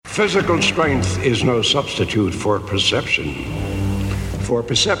Physical strength is no substitute for perception. For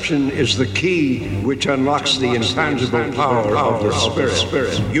perception is the key which unlocks the intangible power of the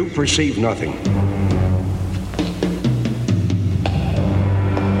spirit. You perceive nothing.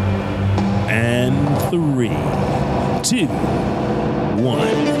 And 3, 2, 1.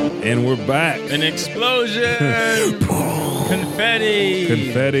 And we're back. An explosion. Confetti.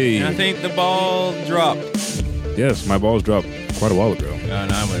 Confetti. And I think the ball dropped. Yes, my balls dropped quite a while ago. No,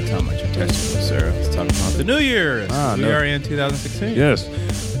 I'm going to talk about your testicles, sir. I was talking about the New Year. We are in 2016. Yes.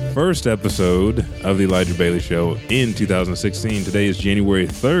 First episode of the Elijah Bailey Show in 2016. Today is January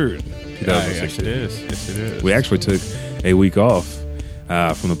 3rd, 2016. Yes, it is. Yes, it is. We actually took a week off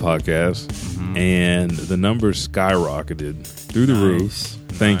from the podcast, and the numbers skyrocketed through the roof.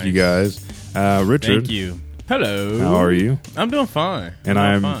 Thank you, guys. Richard. Thank you. Hello. How are you? I'm doing fine. And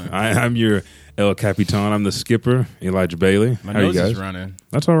I'm your El Capitan. I'm the skipper, Elijah Bailey. My How nose are you guys? is running.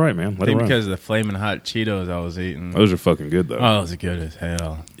 That's all right, man. Let it run. Because of the flaming hot Cheetos I was eating. Those are fucking good, though. Oh, those are good as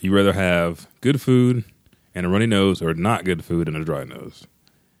hell. You rather have good food and a runny nose, or not good food and a dry nose?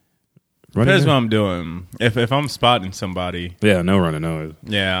 Depends what I'm doing. If I'm spotting somebody, yeah, no running nose.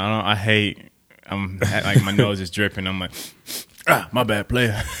 Yeah, I hate. I'm like my nose is dripping. I'm like, my bad,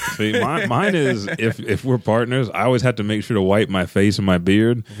 player. See, mine is if we're partners, I always have to make sure to wipe my face and my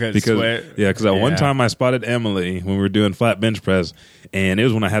beard because one time I spotted Emily when we were doing flat bench press, and it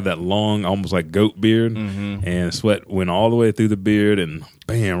was when I had that long, almost like goat beard, and sweat went all the way through the beard and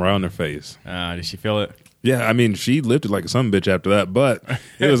bam, right on her face. Did she feel it? Yeah, I mean, she lifted like some bitch after that, but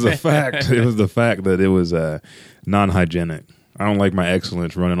it was the fact. It was the fact that it was non-hygienic. I don't like my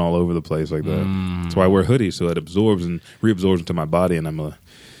excellence running all over the place like that. That's why I wear hoodies, so it absorbs and reabsorbs into my body, and I'm going to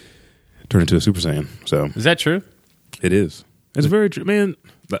turn into a Super Saiyan. So is that true? It is. It's very true, man.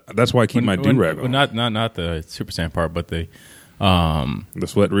 That's why I keep my do-rag on. Not the Super Saiyan part, but the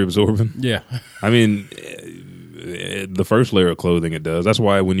sweat reabsorbing. Yeah, I mean, the first layer of clothing it does. That's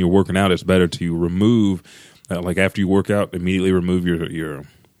why when you're working out, it's better to remove, like after you work out, immediately remove your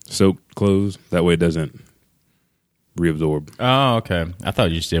soaked clothes. That way it doesn't reabsorb. Oh, okay. I thought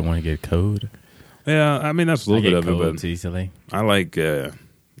you just didn't want to get cold. Yeah, I mean that's a little bit of it, but easily. I like.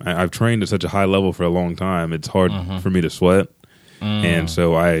 I've trained at such a high level for a long time. It's hard for me to sweat, and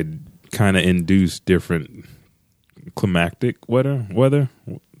so I kind of induce different climatic weather.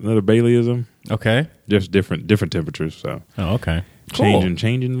 Another Baileyism. Okay. Just different temperatures. So. Oh, okay.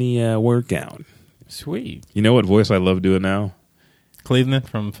 Changing the workout. Sweet. You know what voice I love doing now? Cleveland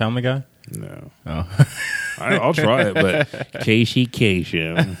from Family Guy? No. Oh. I'll try it, but Casey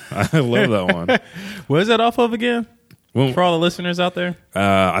Kasem. I love that one. What is that off of again? Well, for all the listeners out there?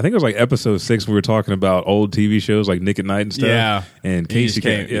 I think it was like episode 6 we were talking about old TV shows like Nick at Night and stuff. Yeah. And Casey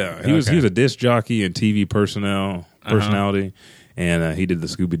came. Yeah. He was a disc jockey and TV personality. And he did the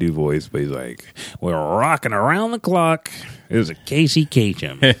Scooby-Doo voice, but he's like, we're rocking around the clock. It was a Casey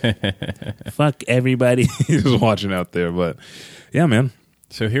Kasem. Fuck everybody who's watching out there. But yeah, man.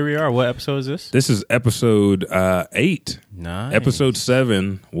 So here we are. What episode is this? This is episode 8. Nice. Episode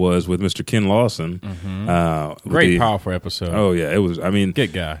 7 was with Mr. Ken Lawson. Great, powerful episode. Oh, yeah. It was, I mean.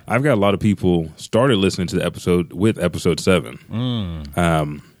 Good guy. I've got a lot of people started listening to the episode with episode 7.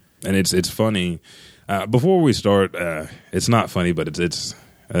 And it's funny. Before we start, it's not funny, but it's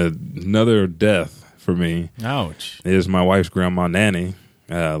another death for me. Ouch. It is my wife's grandma, Nanny,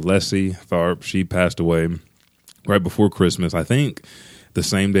 Lessie Tharpe. She passed away right before Christmas, I think the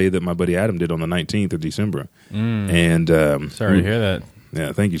same day that my buddy Adam did on the 19th of December. And sorry to hear that.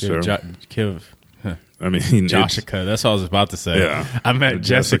 Yeah, thank you, sir. I mean, Jessica. That's what I was about to say. Yeah. I met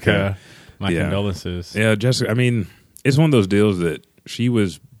Jessica. My condolences. Yeah, Jessica. I mean, it's one of those deals that she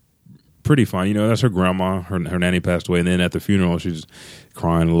was pretty fine. You know, that's her grandma. Her nanny passed away, and then at the funeral, she's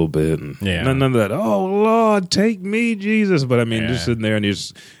crying a little bit. And none of that, oh, Lord, take me, Jesus. But, I mean, just sitting there and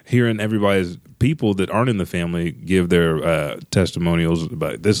just hearing everybody's people that aren't in the family give their testimonials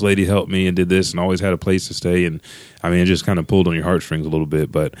about this lady helped me and did this and always had a place to stay. And, I mean, it just kind of pulled on your heartstrings a little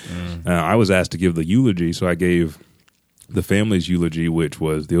bit. But I was asked to give the eulogy, so I gave the family's eulogy, which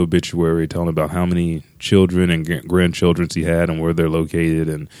was the obituary telling about how many children and grandchildren she had and where they're located,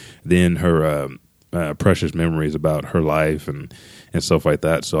 and then her precious memories about her life and stuff like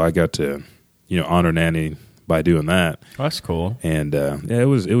that. So I got to, honor Nanny by doing that. Oh, that's cool. And it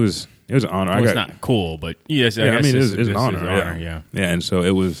was an honor. Well, it's not cool, but yes, I mean, it's an honor. Yeah. And so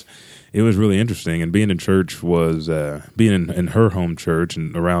it was really interesting. And being in church was being in her home church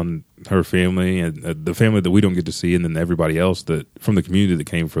and around her family and the family that we don't get to see, and then everybody else that from the community that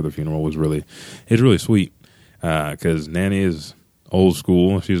came for the funeral was really sweet because Nanny is old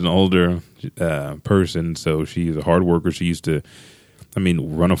school. She's an older person, so she's a hard worker. She used to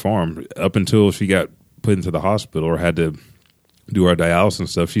run a farm up until she got put into the hospital or had to do our dialysis and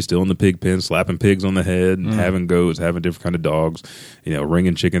stuff. She's still in the pig pen, slapping pigs on the head, and having goats, having different kind of dogs,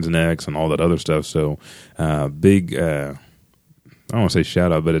 wringing chickens' necks and all that other stuff. So big, I don't want to say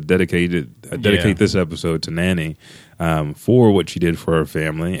shout out, but I dedicate this episode to Nanny for what she did for her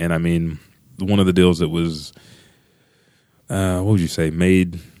family. And one of the deals that was, what would you say,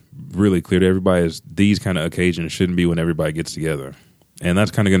 made really clear to everybody is these kind of occasions shouldn't be when everybody gets together. And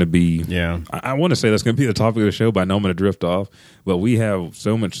that's kind of going to be, I want to say that's going to be the topic of the show, but I know I'm going to drift off. But we have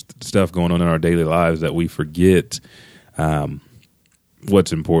so much stuff going on in our daily lives that we forget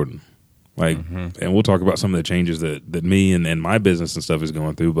what's important. And we'll talk about some of the changes that me and my business and stuff is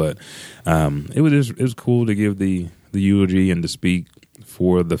going through. But it was cool to give the eulogy and to speak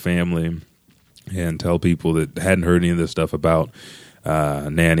for the family and tell people that hadn't heard any of this stuff about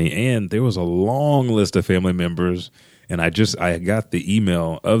Nanny. And there was a long list of family members. And I got the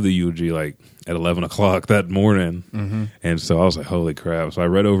email of the eulogy like at 11 o'clock that morning. And so I was like, holy crap. So I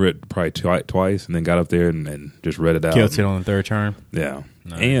read over it probably twice and then got up there and just read it out. Killed it on the third term? Yeah.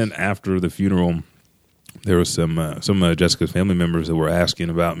 Nice. And after the funeral, there was some of Jessica's family members that were asking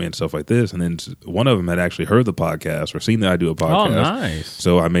about me and stuff like this. And then one of them had actually heard the podcast or seen that I do a podcast. Oh, nice.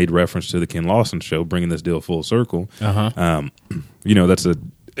 So I made reference to the Ken Lawson show, bringing this deal full circle. That's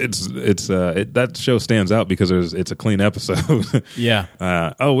that show stands out because it's a clean episode. Yeah.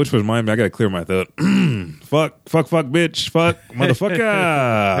 Which reminds me, I got to clear my throat. Fuck, bitch, fuck,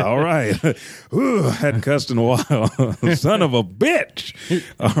 motherfucker. All right. Ooh, hadn't cussed in a while. Son of a bitch.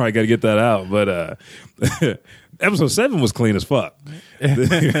 All right, got to get that out. But episode 7 was clean as fuck.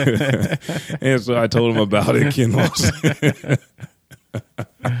 And so I told him about it, Ken Lawson.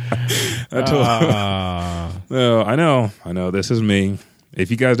 I know. This is me. If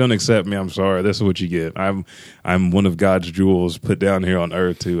you guys don't accept me, I'm sorry. This is what you get. I'm one of God's jewels put down here on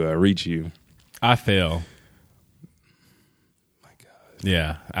earth to reach you. I fail. My God.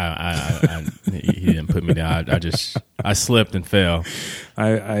 Yeah, he didn't put me down. I slipped and fell.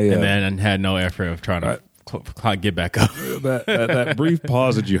 And then had no effort of trying to get back up. that brief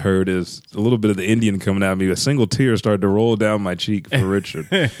pause that you heard is a little bit of the Indian coming at me. A single tear started to roll down my cheek for Richard.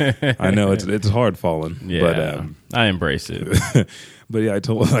 I know it's hard falling. Yeah, but I embrace it. But yeah, I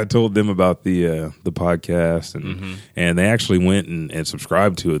told them about the podcast and they actually went and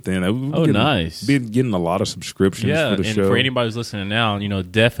subscribed to it. Then nice. Been getting a lot of subscriptions for the show. And for anybody who's listening now,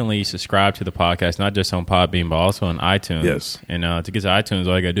 definitely subscribe to the podcast, not just on Podbean but also on iTunes. Yes. And to get to iTunes,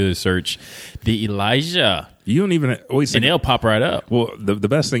 all you gotta do is search the Elijah. You don't even always, and they'll pop right up. Well, the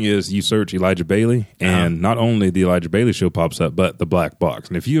best thing is you search Elijah Bailey, and not only the Elijah Bailey Show pops up, but the Black Box.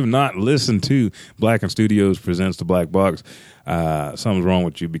 And if you have not listened to Black and Studios presents the Black Box, something's wrong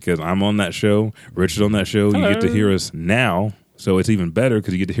with you because I'm on that show. Richard's on that show. Hello. You get to hear us now, so it's even better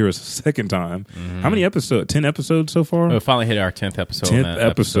because you get to hear us a second time. How many episodes? 10 episodes so far? We finally hit our 10th episode. 10th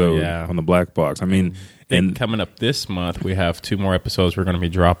episode on the Black Box. I mean, and coming up this month, we have 2 more episodes we're going to be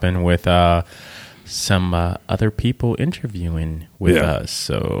dropping with some other people interviewing with us,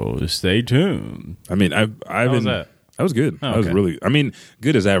 so stay tuned. I mean, How was that? That was good. That was really,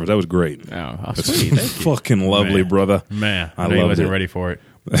 good as average. That was great. Oh, sweet. Fucking lovely, brother. Man, I know he wasn't ready for it.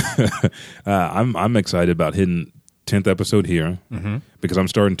 I'm excited about hitting 10th episode here because I'm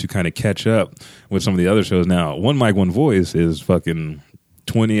starting to kind of catch up with some of the other shows now. One Mic, One Voice is fucking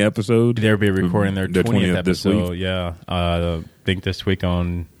 20 episodes. They'll be recording their 20th episode. Yeah. I think this week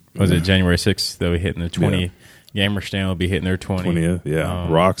on... Was it January 6th? They'll be hitting the 20. Yeah. Gamer Stand will be hitting their 20th. Yeah.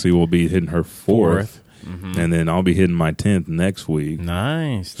 Roxy will be hitting her 4th. And then I'll be hitting my 10th next week.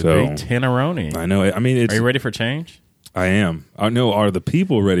 Nice. The big 10-a-roni. I know. Are you ready for change? I am. I know. Are the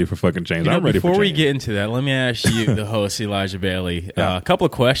people ready for fucking change? I'm ready for change. Before we get into that, let me ask you, the host, Elijah Bailey, a couple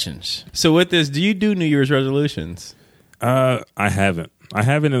of questions. So with this, do you do New Year's resolutions? I haven't. I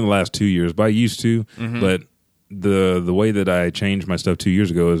haven't in the last 2 years, but I used to. But the way that I changed my stuff 2 years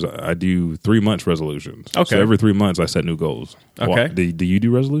ago is I do 3 months resolutions. Okay. So every 3 months I set new goals. Okay. Do you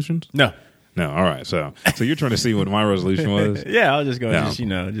do resolutions? No. All right. So you're trying to see what my resolution was? Yeah, I'll just go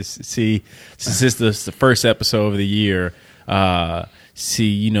just see, since this is the first episode of the year,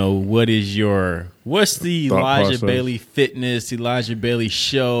 see, what's the Elijah process. Bailey Fitness, Elijah Bailey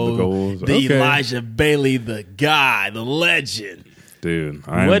Show, the goals. Elijah Bailey, the guy, the legend. Dude,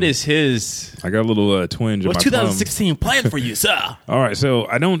 what is his? I got a little twinge. What's in my 2016 plan for you, sir? All right, so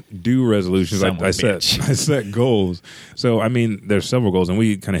I don't do resolutions. I set goals. So there's several goals, and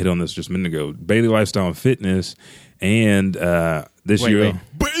we kind of hit on this just a minute ago. Bailey Lifestyle and Fitness, and this year,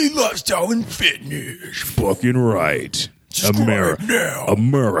 Bailey Lifestyle and Fitness. Fucking right,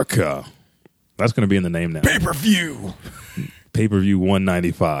 America. That's going to be in the name now. Pay-per-view. pay-per-view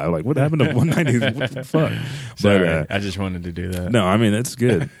 195. Like, what happened to 190? What the fuck? Sorry, but, I just wanted to do that. No, I mean, it's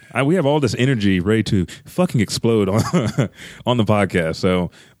good. We have all this energy ready to fucking explode on on the podcast. So,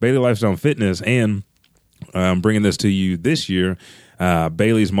 Bailey Lifestyle Fitness, and I'm bringing this to you this year,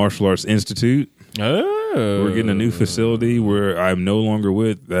 Bailey's Martial Arts Institute. Oh. We're getting a new facility where I'm no longer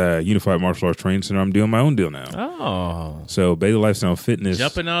with Unified Martial Arts Training Center. I'm doing my own deal now. Oh. So Bailey Lifestyle Fitness.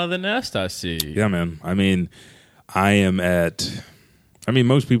 Jumping out of the nest, I see. Yeah, man. I mean,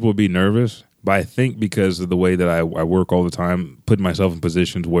 most people would be nervous, but I think because of the way that I work all the time, putting myself in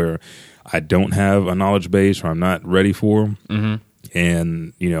positions where I don't have a knowledge base or I'm not ready for. Mm-hmm.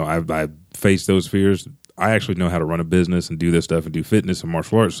 And, I faced those fears. I actually know how to run a business and do this stuff and do fitness and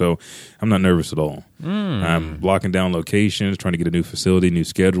martial arts, so I'm not nervous at all. I'm locking down locations, trying to get a new facility, new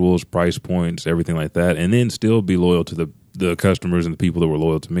schedules, price points, everything like that, and then still be loyal to the customers and the people that were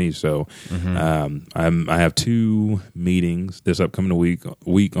loyal to me. So I have 2 meetings this upcoming week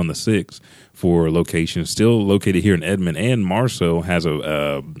on the 6th for locations, still located here in Edmond, and Marceau has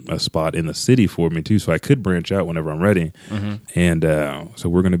a spot in the city for me too, so I could branch out whenever I'm ready. And so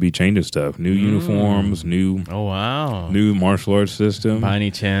we're going to be changing stuff, new uniforms, new martial arts system. By any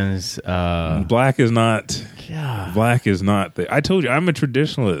chance, black is not. Yeah. Black is not. I told you I'm a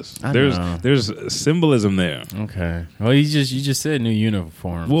traditionalist. There's symbolism there. Okay. Well, you just said new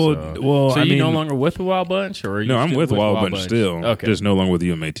uniform. So you're no longer with the Wild Bunch, or are you no? I'm with Wild Bunch still. Okay. Just no longer with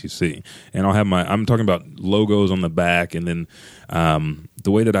UMATC. And I'll have I'm talking about logos on the back, and then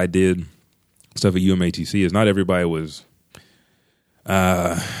the way that I did stuff at UMATC is not everybody was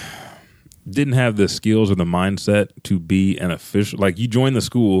didn't have the skills or the mindset to be an official. Like, you join the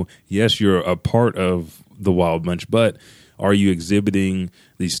school, yes, you're a part of the Wild Bunch, but are you exhibiting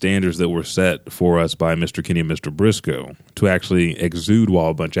the standards that were set for us by Mr. Kenny and Mr. Briscoe to actually exude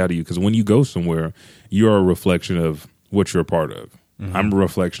Wild Bunch out of you? Because when you go somewhere, you're a reflection of what you're a part of. I'm a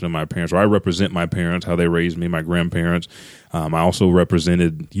reflection of my parents, or I represent my parents, how they raised me, my grandparents. I also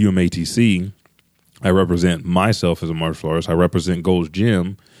represented UMATC. I represent myself as a martial artist. I represent Gold's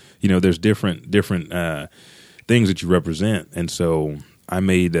Gym. There's different things that you represent. And so I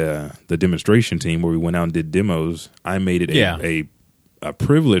made the demonstration team where we went out and did demos. I made it a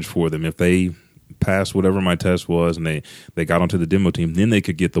privilege for them if they passed whatever my test was and they got onto the demo team, then they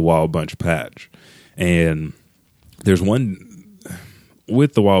could get the Wild Bunch patch. And there's one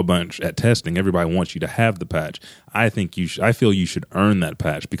with the Wild Bunch at testing, everybody wants you to have the patch. I feel you should earn that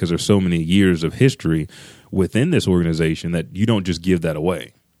patch because there's so many years of history within this organization that you don't just give that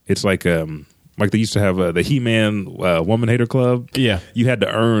away. It's like they used to have the He-Man Woman Hater Club. Yeah. You had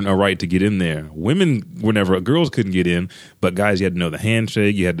to earn a right to get in there. Women girls couldn't get in, but guys, you had to know the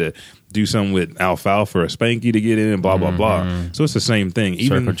handshake. You had to do something with alfalfa or a spanky to get in, and blah, blah, blah. So it's the same thing.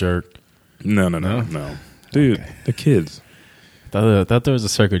 Circle jerk. No. Dude, okay. The kids. I thought there was a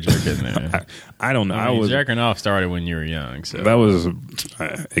circle jerk in there. I don't know. I was jerking off started when you were young, so that was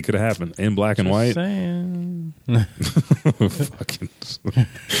it. Could have happened in black and white. Saying. Fucking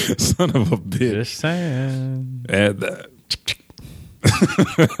son of a bitch. Just saying.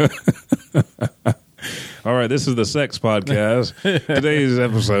 All right, this is the sex podcast. Today's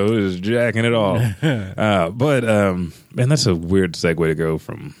episode is jacking it off. But man, that's a weird segue to go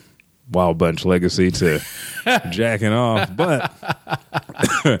from Wild Bunch legacy to jacking off, but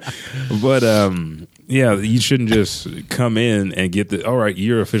yeah, you shouldn't just come in and get all right,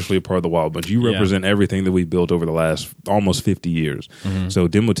 you're officially a part of the Wild Bunch. You represent everything that we built over the last almost 50 years. So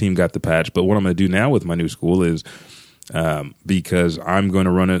demo team got the patch, but what I'm going to do now with my new school is because I'm going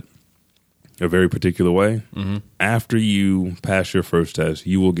to run it a very particular way. After you pass your first test,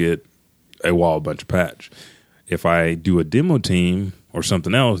 you will get a Wild Bunch patch. If I do a demo team or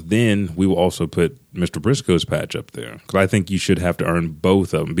something else, then we will also put Mr. Briscoe's patch up there. Because I think you should have to earn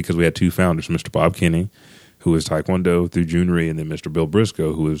both of them, because we had 2 founders, Mr. Bob Kenny, who is Taekwondo through Junri, and then Mr. Bill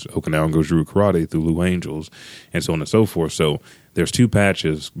Briscoe, who is Okinawan Goju Karate through Blue Angels, and so on and so forth. So there's 2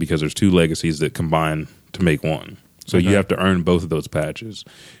 patches because there's 2 legacies that combine to make one. So you have to earn both of those patches.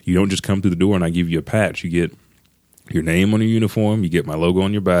 You don't just come through the door and I give you a patch. You get your name on your uniform, you get my logo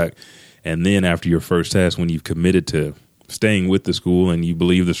on your back, and then after your first test, when you've committed to staying with the school and you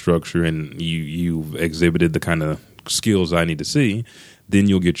believe the structure and you've exhibited the kind of skills I need to see, then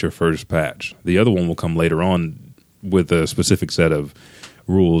you'll get your first patch. The other one will come later on with a specific set of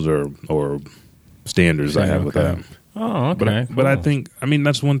rules or standards I have with that. Oh, okay. But I think,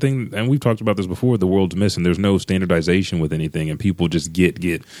 that's one thing, and we've talked about this before, the world's missing. There's no standardization with anything, and people just get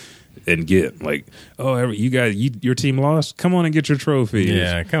like, oh, you guys, your team lost? Come on and get your trophy.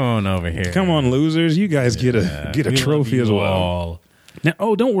 Yeah, come on over here. Come on, losers. You guys get a trophy as well.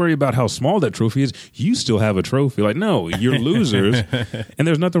 Now, don't worry about how small that trophy is. You still have a trophy. Like, no, you're losers, and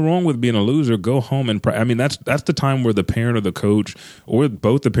there's nothing wrong with being a loser. Go home and I mean, that's the time where the parent or the coach, or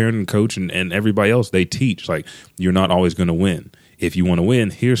both the parent and coach and everybody else, they teach. Like, you're not always going to win. If you want to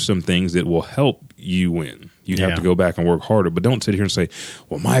win, here's some things that will help you win. You have to go back and work harder, but don't sit here and say,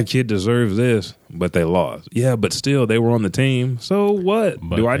 well, my kid deserves this, but they lost. Yeah, but still, they were on the team. So what?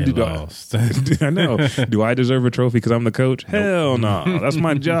 But lost. I know. Do I deserve a trophy because I'm the coach? Hell no. That's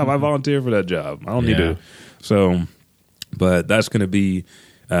my job. I volunteered for that job. I don't need to. So, but that's going to be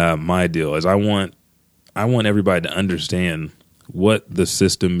my deal. Is I want everybody to understand what the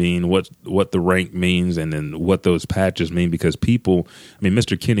system means, what the rank means, and then what those patches mean, because people, I mean,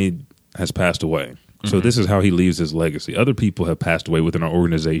 Mr. Kinney has passed away. So this is how he leaves his legacy. Other people have passed away within our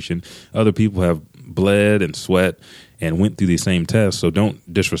organization. Other people have bled and sweat and went through these same tests. So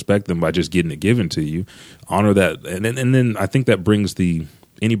don't disrespect them by just getting it given to you. Honor that. And then I think that brings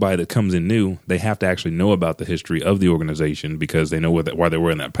anybody that comes in new, they have to actually know about the history of the organization, because they know why they were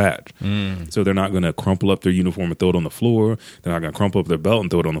in that patch. So they're not going to crumple up their uniform and throw it on the floor. They're not going to crumple up their belt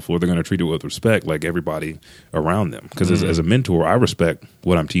and throw it on the floor. They're going to treat it with respect, like everybody around them. Because as a mentor, I respect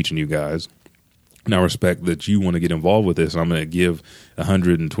what I'm teaching you guys. And I respect that you want to get involved with this. I'm going to give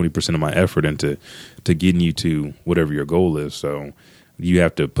 120% of my effort into getting you to whatever your goal is. So you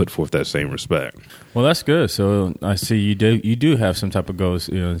have to put forth that same respect. Well, that's good. So I see you do have some type of goals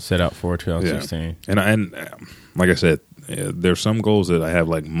set out for 2016. Yeah. And like I said, there's some goals that I have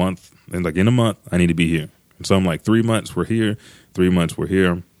like in a month I need to be here. And some like 3 months we're here, 3 months we're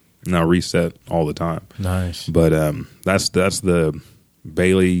here. And I reset all the time. Nice. But that's the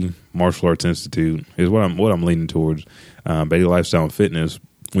Bailey Martial Arts Institute is what I'm leaning towards. Bailey Lifestyle and Fitness.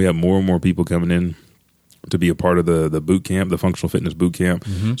 We have more and more people coming in to be a part of the boot camp, the functional fitness boot camp.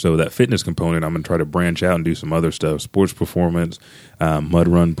 So that fitness component, I'm going to try to branch out and do some other stuff, sports performance, mud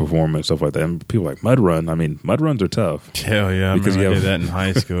run performance, stuff like that. And people are like, mud run? I mean, mud runs are tough. Hell yeah, because I did that in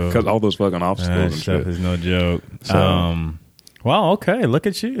high school. Because all those fucking obstacles and stuff shit. Is no joke. So, wow, okay, look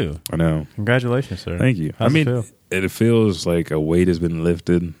at you. I know. Congratulations, sir. Thank you. How's it feel? It feels like a weight has been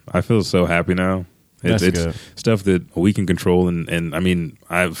lifted. I feel so happy now. It's good. Stuff that we can control. And I mean,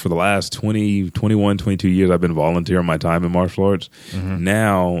 for the last 21, 22 years, I've been volunteering my time in martial arts.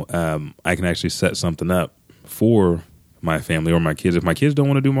 Now I can actually set something up for my family or my kids. If my kids don't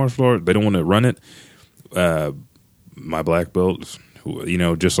want to do martial arts, they don't want to run it, my black belts,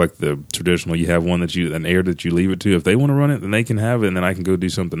 just like the traditional, you have an heir that you leave it to. If they want to run it, then they can have it, and then I can go do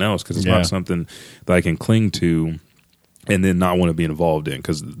something else, because it's not something that I can cling to and then not want to be involved in.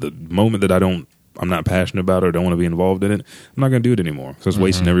 Because the moment that I'm not passionate about it or don't want to be involved in it, I'm not going to do it anymore. So it's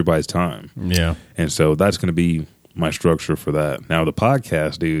wasting everybody's time. Yeah. And so that's going to be my structure for that. Now the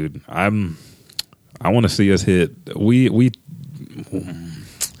podcast, dude, I want to see us hit.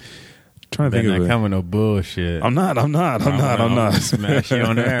 Trying to think of it. Coming no bullshit. I'm not. Smash you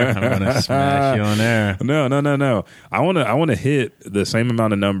on there. I'm gonna smash you on there. No. I want to hit the same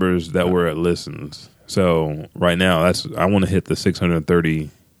amount of numbers that were at listens. So right now, I want to hit the 630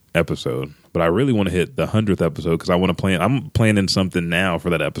 episode, but I really want to hit the 100th episode, because I want to plan. I'm planning something now for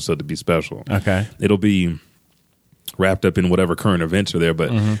that episode to be special. Okay, it'll be wrapped up in whatever current events are there,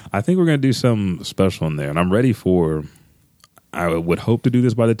 but I think we're going to do something special in there, and I'm ready for. I would hope to do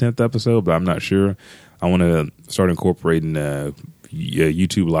this by the 10th episode, but I'm not sure. I want to start incorporating a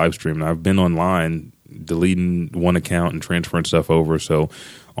YouTube live stream. I've been online deleting one account and transferring stuff over, so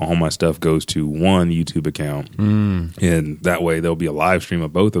all my stuff goes to one YouTube account. And that way there'll be a live stream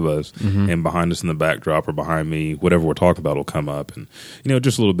of both of us, and behind us in the backdrop or behind me, whatever we're talking about will come up, and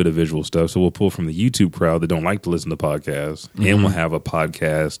just a little bit of visual stuff. So we'll pull from the YouTube crowd that don't like to listen to podcasts, and we'll have a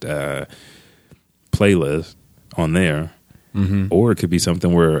podcast playlist on there. Or it could be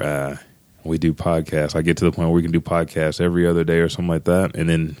something where we do podcasts. I get to the point where we can do podcasts every other day or something like that, and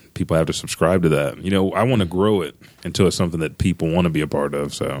then people have to subscribe to that. I want to grow it until it's something that people want to be a part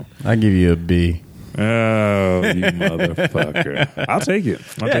of. So I give you a B. Oh, you motherfucker! I'll take it.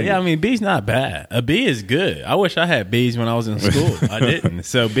 I mean, B's not bad. A B is good. I wish I had B's when I was in school. I didn't.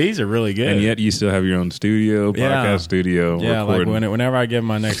 So B's are really good. And yet you still have your own studio, podcast studio. Yeah, recording. like whenever I get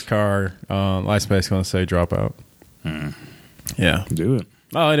my next car, Lightspace going to say dropout. Yeah. Do it.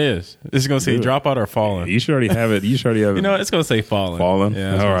 Oh, it is. It's going to say dropout or fallen. You should already have it. It's going to say fallen. Fallen?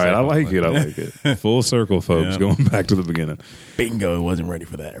 Yeah, all right. I like it. Full circle, folks. Going back to the beginning. Bingo. Wasn't ready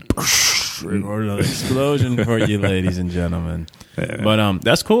for that. Explosion for you, ladies and gentlemen. Yeah. But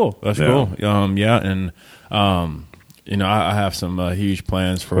that's cool. That's cool. And I have some huge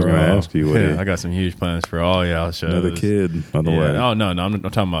plans for. I was going to ask you. I got some huge plans for all y'all shows. Another kid on the way. Oh no, I'm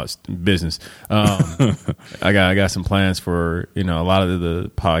talking about business. I got some plans for a lot of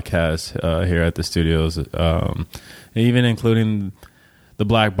the podcasts here at the studios, even including the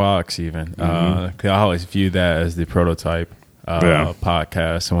Black Box. Even I always view that as the prototype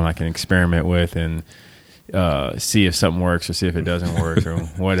podcast, someone I can experiment with and see if something works or see if it doesn't work or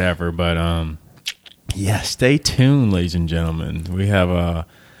whatever. But stay tuned, ladies and gentlemen. We have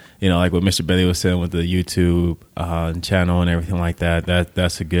like what Mr. Bailey was saying with the YouTube channel and everything like that.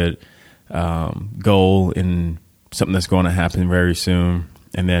 That's a good goal and something that's going to happen very soon.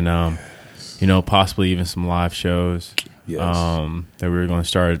 And then possibly even some live shows that we're going to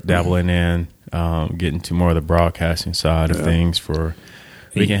start dabbling in, getting to more of the broadcasting side of things.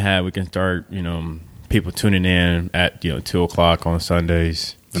 We can start people tuning in at 2:00 on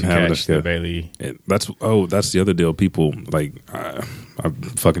Sundays. And catch the Bailey. That's the other deal. People I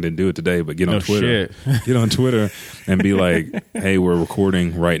fucking didn't do it today, but get on Twitter. Get on Twitter and be like, "Hey, we're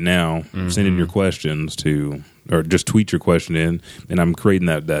recording right now. Send in your questions or just tweet your question in, and I'm creating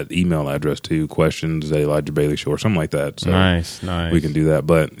that email address to questions at Elijah Bailey Show or something like that." So nice. We can do that.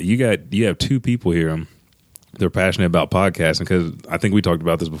 But you have two people here. They're passionate about podcasting because I think we talked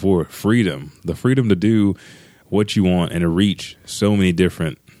about this before. The freedom to do what you want and to reach so many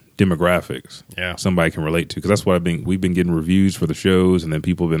different demographics somebody can relate to, because that's what we've been getting reviews for the shows, and then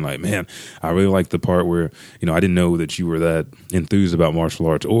people have been like, man, I really like the part where I didn't know that you were that enthused about martial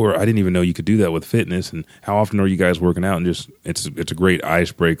arts, or I didn't even know you could do that with fitness, and how often are you guys working out? And just it's a great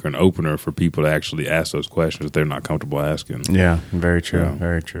icebreaker and opener for people to actually ask those questions that they're not comfortable asking. Very true.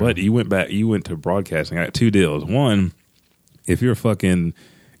 Very true. But you went to broadcasting. I got two deals. One, if you're a fucking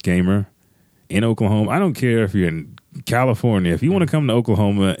gamer in Oklahoma, I don't care if you're in California, if you want to come to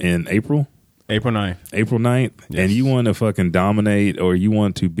Oklahoma in April 9th, and you want to fucking dominate, or you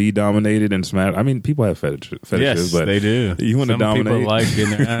want to be dominated and smash. I mean, people have fetishes, but they do. You want to dominate. Some people like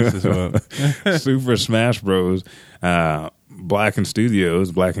getting their asses well. Super Smash Bros. Black and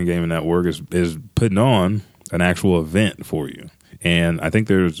Studios, Black and Gaming Network is putting on an actual event for you, and I think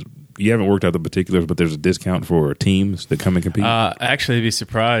you haven't worked out the particulars, but there's a discount for teams that come and compete. Actually, you'd be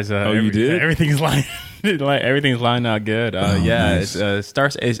surprised. You did? Everything's lined out good. Nice. It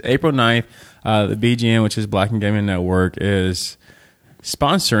starts April 9th. The BGN, which is Black and Gaming Network, is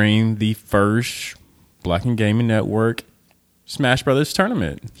sponsoring the first Black and Gaming Network Smash Brothers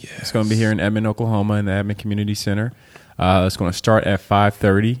tournament. Yes. It's going to be here in Edmond, Oklahoma, in the Edmond Community Center. It's going to start at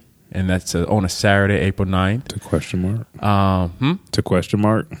 5:30. And that's on a Saturday, April 9th. To question mark? To question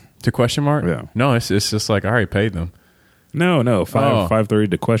mark? To question mark? Yeah. No, it's just like I already paid them. No,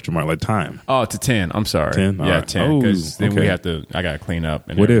 5:30 to question mark, like time. Oh, to 10. I'm sorry. 10? Yeah, right. 10. Because then I got to clean up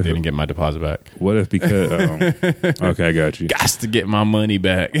and didn't get my deposit back. What if because... okay, I got you. Got to get my money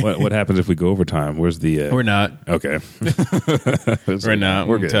back. What happens if we go overtime? Where's the... We're not. Okay. We're not.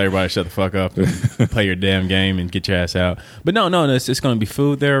 We're going to tell everybody to shut the fuck up and play your damn game and get your ass out. But no, it's going to be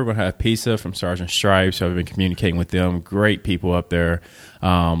food there. We're going to have pizza from Sergeant Stripes. So I've been communicating with them. Great people up there.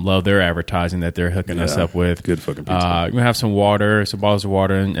 Love their advertising that they're hooking us up with. Good fucking pizza. We're going to have some water, some bottles of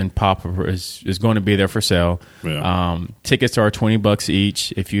water, and pop is going to be there for sale. Yeah. Tickets are $20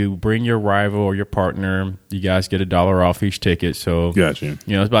 each. If you bring your rival or your partner, you guys get $1 off each ticket. So gotcha.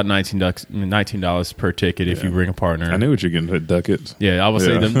 It's about $19 per ticket if you bring a partner. I knew what you're getting at ducats. Yeah, I will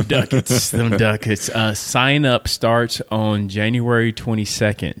say them ducats. Them ducats. Sign up starts on January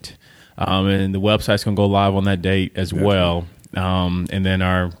 22nd. And the website's going to go live on that date as well. And then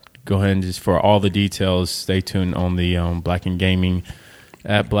go ahead and just for all the details, stay tuned on the Black and Gaming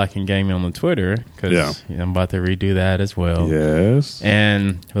at Black and Gaming on the Twitter, because I'm about to redo that as well. Yes.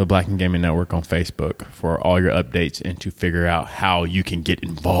 And the Black and Gaming Network on Facebook for all your updates and to figure out how you can get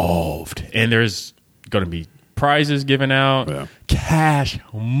involved. And there's going to be prizes given out, cash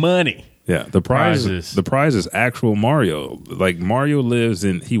money. Yeah, the prize is actual Mario. Like Mario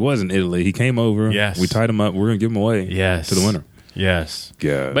he was in Italy. He came over. Yes. We tied him up. We're gonna give him away. Yes. To the winner. Yes.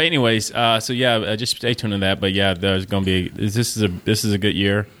 Yeah. But anyways, just stay tuned on that. But yeah, there's gonna be this is a good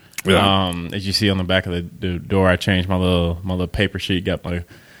year. Yeah. As you see on the back of the door, I changed my little paper sheet. Got my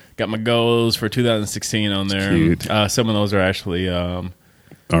goals for 2016 on there. Cute. Some of those are actually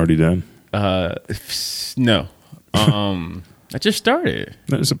already done. No. I just started.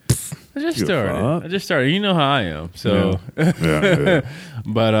 I just started. You know how I am. So, yeah.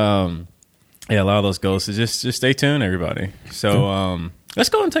 But a lot of those goals. So just stay tuned, everybody. So let's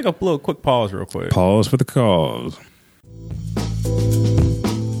go and take a little quick pause, real quick. Pause for the cause.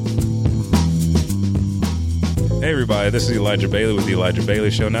 Hey everybody, this is Elijah Bailey with The Elijah Bailey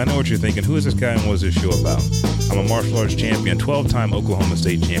Show. Now I know what you're thinking, who is this guy and what is this show about? I'm a martial arts champion, 12-time Oklahoma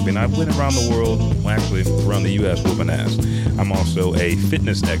State champion. I've been around the world, well, actually around the U.S. whooping ass. I'm also a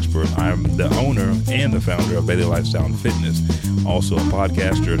fitness expert. I'm the owner and the founder of Bailey Lifestyle and Fitness. Also a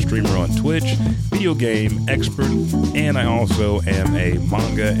podcaster, a streamer on Twitch, video game expert, and I also am a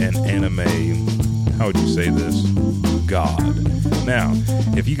manga and anime, how would you say this, god. Now,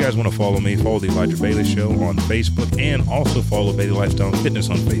 if you guys want to follow me, follow The Elijah Bailey Show on Facebook and also follow Bailey Lifestyle and Fitness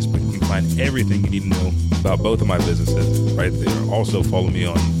on Facebook. You can find everything you need to know about both of my businesses right there. Also follow me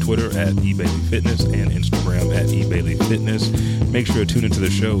on Twitter at eBaileyFitness and Instagram at eBaileyFitness. Make sure to tune into the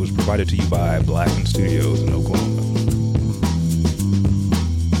shows provided to you by Blacken Studios in Oklahoma.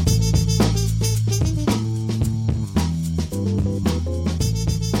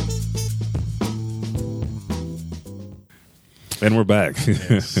 And we're back.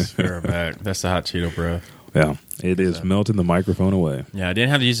 Yes, we're back. That's the hot Cheeto breath. Yeah, it is melting the microphone away. Yeah, I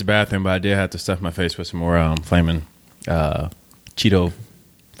didn't have to use the bathroom, but I did have to stuff my face with some more flaming Cheeto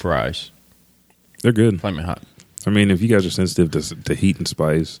fries. They're good. Flaming hot. I mean, if you guys are sensitive to heat and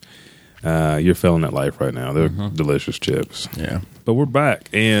spice, you're feeling that life right now. They're delicious chips. Yeah. But we're back.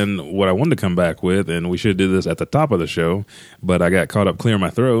 And what I wanted to come back with, and we should do this at the top of the show, but I got caught up clearing my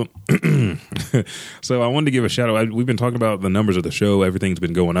throat. So I wanted to give a shout out. We've been talking about the numbers of the show. Everything's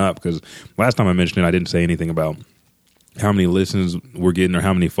been going up because last time I mentioned it, I didn't say anything about how many listens we're getting or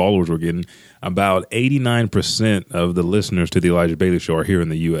how many followers we're getting. About 89% of the listeners to the Elijah Bailey Show are here in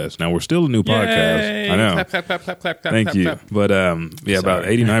the U.S. Now, we're still a new podcast. I know. Clap, clap, clap, clap, clap, Thank clap, you. clap. But, yeah, about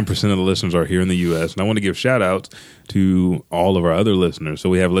 89% of the listeners are here in the U.S. And I want to give shout-outs to all of our other listeners. So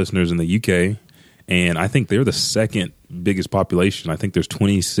we have listeners in the U.K., and I think they're the second biggest population. I think there's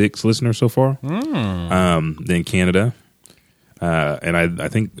 26 listeners so far. Then Canada. And I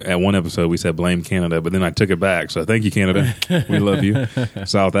think at one episode we said blame Canada, but then I took it back. So thank you, Canada. We love you.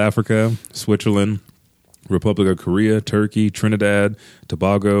 South Africa, Switzerland, Republic of Korea, Turkey, Trinidad,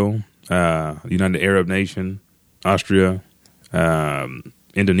 Tobago, United Arab Nation, Austria,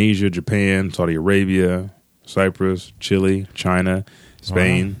 Indonesia, Japan, Saudi Arabia, Cyprus, Chile, China,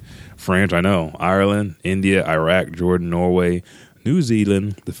 Spain, France, I know, Ireland, India, Iraq, Jordan, Norway, New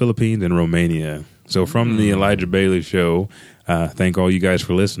Zealand, the Philippines, and Romania. So from the Elijah Bailey Show, thank all you guys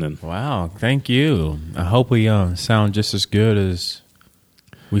for listening. Wow, thank you. I hope we sound just as good as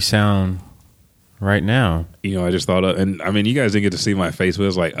we sound right now. You know, I just thought, and I mean, you guys didn't get to see my face, but it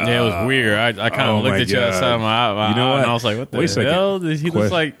was like, yeah, it was weird. I kind of looked at you outside of my eye, you know what? And I was like, what the hell? He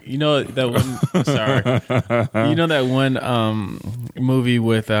looks like, you know, that one, sorry. You know that one movie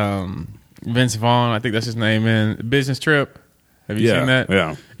with Vince Vaughn, I think that's his name, in Business Trip? Have you seen that?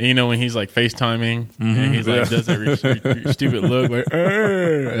 Yeah. And you know when he's like FaceTiming and he's like does that stupid look like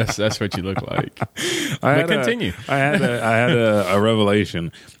that's what you look like. But continue. I had a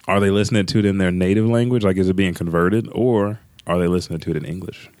revelation. Are they listening to it in their native language? Like, is it being converted, or are they listening to it in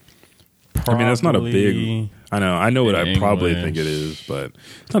English? Probably, I mean, that's not a big. I know what I probably think it is, but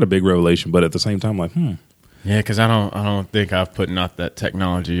it's not a big revelation. But at the same time, like, Yeah, because I don't think I've put out that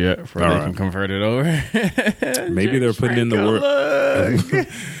technology yet for they can convert it over. Maybe they're putting in the work.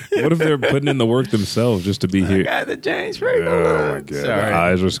 What if they're putting in the work themselves just to be here? Got the James Franco. Oh my god, the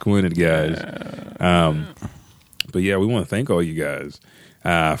eyes are squinted, guys. But yeah, we want to thank all you guys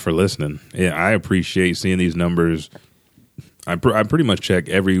for listening. Yeah, I appreciate seeing these numbers. I pretty much check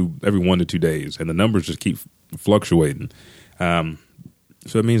every 1 to 2 days, and the numbers just keep fluctuating.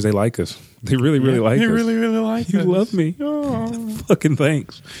 So it means they like us. They really, really like us. They really, really like us. You love me. Oh. Fucking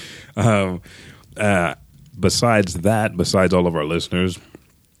thanks. Besides all of our listeners,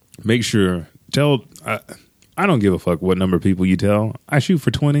 make sure, I don't give a fuck what number of people you tell. I shoot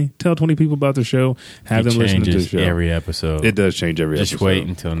for 20. Tell 20 people about the show. Have them listen to the show. Every episode. It does change every episode. Just wait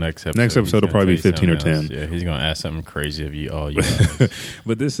until next episode. Next episode will probably be 15 or 10. Yeah, he's going to ask something crazy of you all you guys.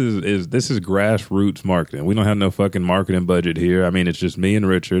 But this is grassroots marketing. We don't have no fucking marketing budget here. I mean, it's just me and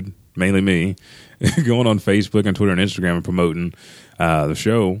Richard, mainly me, going on Facebook and Twitter and Instagram and promoting the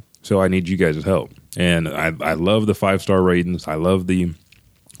show. So I need you guys' help. And I love the 5-star ratings. I love the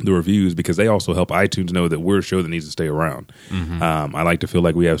reviews because they also help iTunes know that we're a show that needs to stay around. I like to feel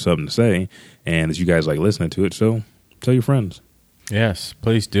like we have something to say, and that you guys like listening to it. So tell your friends. Yes,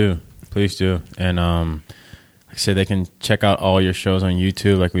 please do. Please do. And like I said, they can check out all your shows on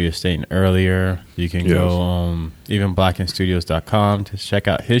YouTube, like we were stating earlier. You can go even blackenstudios.com to check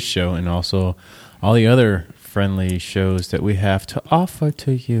out his show, and also all the other friendly shows that we have to offer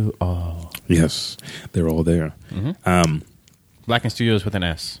to you all. Yes, they're all there. Blacken Studios with an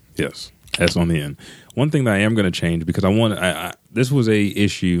S. Yes. S on the end. One thing that I am going to change, because this was a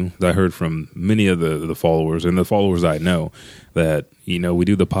issue that I heard from many of the followers and the followers I know, that we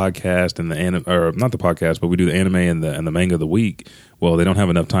do the podcast and or not the podcast, but we do the anime and the manga of the week. Well, they don't have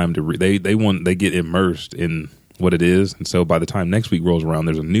enough time to read. They get immersed in what it is, and so by the time next week rolls around,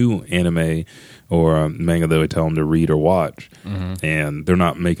 there's a new anime or manga that we tell them to read or watch, and they're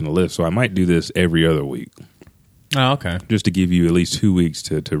not making a list. So I might do this every other week. Oh, okay. Just to give you at least 2 weeks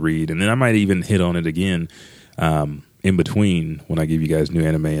to read, and then I might even hit on it again in between when I give you guys new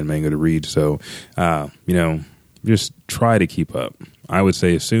anime and manga to read. So just try to keep up. I would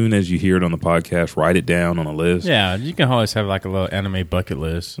say as soon as you hear it on the podcast, write it down on a list. Yeah, you can always have like a little anime bucket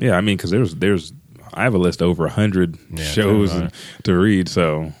list. Yeah, I mean, because there's I have a list over 100 shows to read.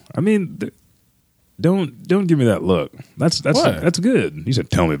 So I mean, don't give me that look. That's good. You said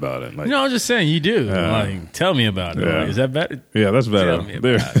tell me about it. Like, I was just saying you do. Like, tell me about it. Yeah. Like, is that better? Yeah, that's better. Tell me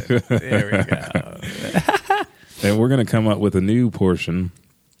about it. There we go. And we're going to come up with a new portion,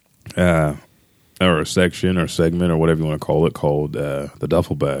 or a section or segment or whatever you want to call it, called the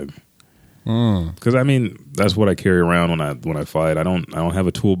Duffle-Bag. Because I mean, that's what I carry around when I fight. I don't have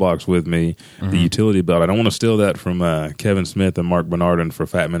a toolbox with me. The utility belt, I don't want to steal that from Kevin Smith and Mark Bernardin for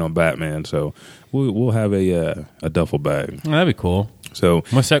Fat Man on Batman. So we'll have a duffel bag. That'd be cool. So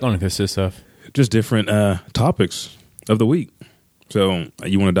what's that going to consist of? Just different topics of the week. So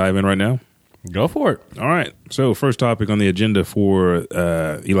you want to dive in right now? Go for it. All right. So first topic on the agenda for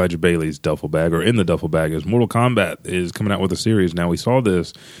Elijah Bailey's duffel bag, or in the duffel bag, is Mortal Kombat is coming out with a series. Now, we saw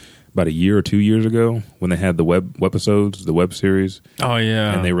this about a year or 2 years ago when they had the webisodes, the web series. Oh,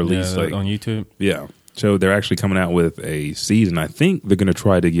 yeah. And they released on YouTube. Yeah. So they're actually coming out with a season. I think they're going to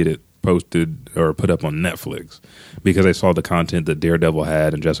try to get it posted or put up on Netflix, because I saw the content that Daredevil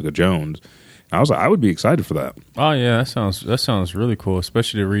had and Jessica Jones. I was like, I would be excited for that. Oh yeah, that sounds really cool,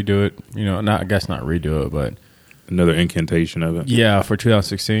 especially to redo it. I guess not redo it, but another incantation of it. Yeah, for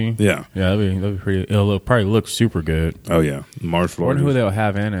 2016. Yeah, that'd be pretty. Probably look super good. Oh yeah, martial. I wonder who they'll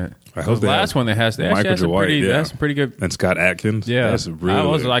have in it. I hope the last one they has that's pretty good. And Scott Adkins. Yeah, that's really. I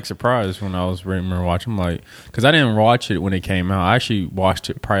was like surprised when I was watching, like, because I didn't watch it when it came out. I actually watched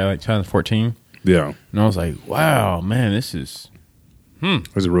it probably like 2014. Yeah, and I was like, wow, man, this is.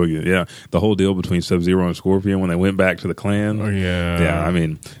 Was it really good? Yeah, the whole deal between Sub-Zero and Scorpion when they went back to the clan. Oh yeah, yeah. I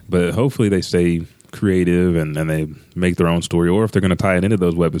mean, but hopefully they stay creative and they make their own story, or if they're going to tie it into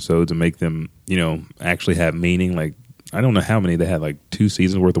those webisodes and make them, actually have meaning. Like, I don't know how many they had, like 2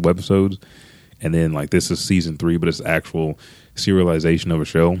 seasons worth of webisodes, and then like this is season 3, but it's actual serialization of a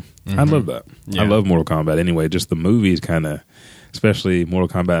show. I love that. Yeah. I love Mortal Kombat anyway. Just the movies kind of. Especially Mortal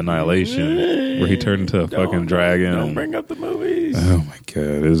Kombat Annihilation, where he turned into a fucking dragon. Don't bring up the movies. Oh, my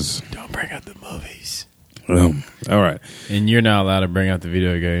God. Don't bring up the movies. All right. And you're not allowed to bring up the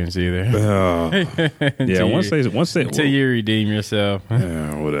video games either. Yeah, until you redeem yourself.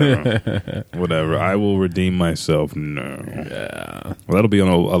 Yeah, whatever. I will redeem myself. No. Yeah. Well, that'll be on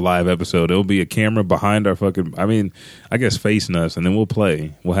a live episode. It'll be a camera behind our I guess facing us, and then we'll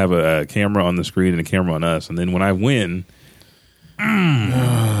play. We'll have a camera on the screen and a camera on us, and then when I win...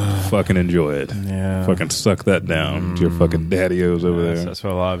 fucking enjoy it. Yeah. Fucking suck that down to your fucking daddy-os over there. That's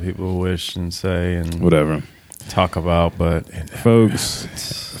what a lot of people wish and say and whatever talk about, but folks,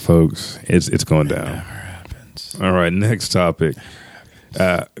 it's going down. It never happens. All right, next topic.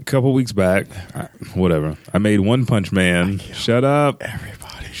 A couple weeks back, whatever, I made One Punch Man. Shut up,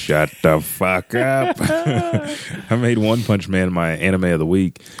 everybody. Shut the fuck up. I made One Punch Man my anime of the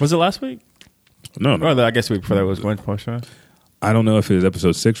week. Was it last week? No. Oh, I guess the week before that was One Punch Man. I don't know if it was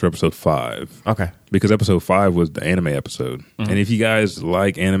episode 6 or episode 5. Okay. Because episode 5 was the anime episode. And if you guys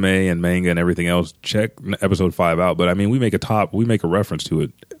like anime and manga and everything else, check episode 5 out. But I mean, we make a reference to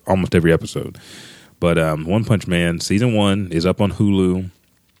it almost every episode. But One Punch Man season 1 is up on Hulu,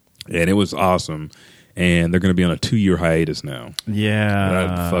 and it was awesome. And they're going to be on a 2-year hiatus now. Yeah.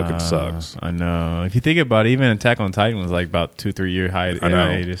 That fucking sucks. I know. If you think about it, even Attack on Titan was like about 2-3 year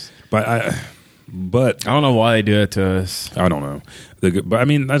hiatus. But I don't know why they do it to us. I don't know. But I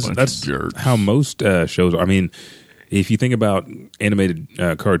mean, that's how most shows are. I mean, if you think about animated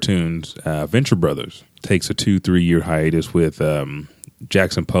cartoons, Venture Brothers takes a 2-3 year hiatus with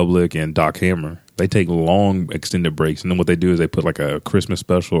Jackson Public and Doc Hammer. They take long extended breaks, and then what they do is they put like a Christmas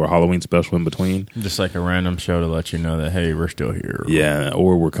special or Halloween special in between. Just like a random show to let you know that, hey, we're still here. Yeah,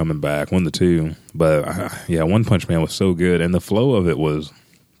 or we're coming back. One of the two. But yeah, One Punch Man was so good, and the flow of it was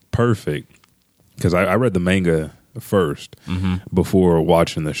perfect. Because I read the manga first before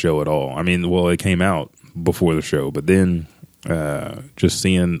watching the show at all. I mean, well, it came out before the show, but then just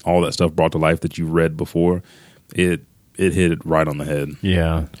seeing all that stuff brought to life that you read before, it hit it right on the head.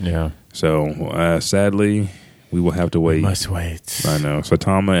 Yeah, yeah. So sadly, we will have to wait. We must wait. I know.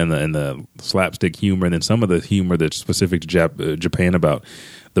 Saitama and the slapstick humor, and then some of the humor that's specific to Japan about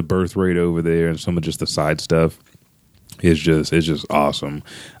the birth rate over there, and some of just the side stuff is just awesome.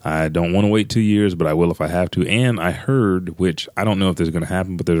 I don't want to wait 2 years, but I will if I have to. And I heard, which I don't know if this is going to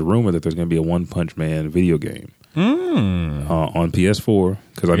happen, but there's a rumor that there's going to be a One Punch Man video game on PS4.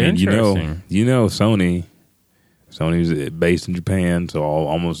 Because I mean, you know, Sony's based in Japan, so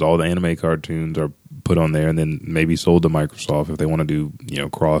almost all the anime cartoons are put on there, and then maybe sold to Microsoft if they want to do, you know,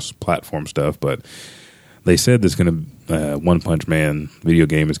 cross-platform stuff. But they said there's going to One Punch Man video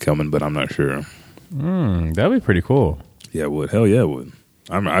game is coming, but I'm not sure. That'd be pretty cool. Yeah, it would. Hell yeah, it would.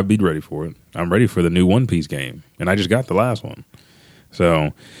 I'd be ready for it. I'm ready for the new One Piece game, and I just got the last one. So,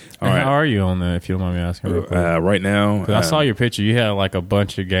 all right. How are you on that, if you don't mind me asking? Right now, I saw your picture. You had like a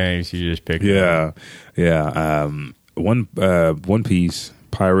bunch of games you just picked up. Yeah. One Piece,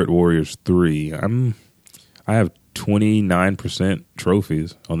 Pirate Warriors 3. I have 29%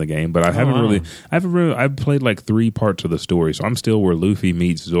 trophies on the game, but I haven't really. I've played like 3 parts of the story, so I'm still where Luffy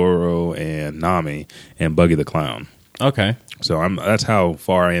meets Zoro and Nami and Buggy the Clown. Okay. So that's how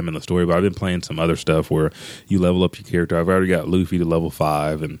far I am in the story, but I've been playing some other stuff where you level up your character. I've already got Luffy to level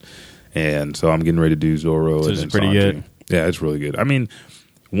 5, and so I'm getting ready to do Zoro. So and it's pretty Sanji. good. Yeah, it's really good. I mean,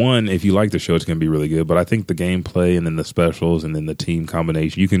 one, if you like the show, it's going to be really good, but I think the gameplay and then the specials and then the team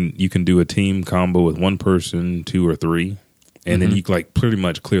combination, you can do a team combo with 1 person, 2 or 3, and then you like pretty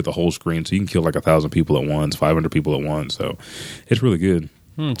much clear the whole screen, so you can kill like 1,000 people at once, 500 people at once, so it's really good.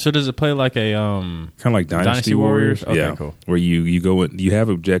 So does it play like a kind of like Dynasty Warriors? Okay, yeah, cool. Where you go, you have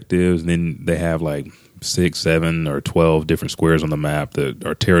objectives, and then they have like 6, 7, or 12 different squares on the map that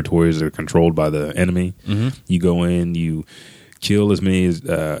are territories that are controlled by the enemy. You go in, you kill as many as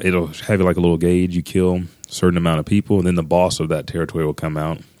it'll have like a little gauge. You kill a certain amount of people, and then the boss of that territory will come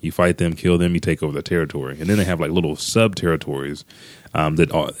out. You fight them, kill them, you take over the territory, and then they have like little sub territories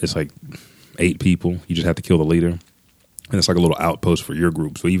it's like 8 people. You just have to kill the leader. And it's like a little outpost for your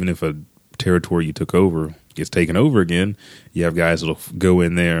group. So even if a territory you took over gets taken over again, you have guys that'll go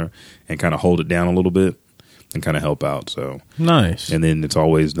in there and kind of hold it down a little bit and kind of help out. So nice. And then it's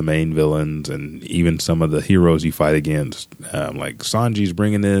always the main villains and even some of the heroes you fight against. Like Sanji's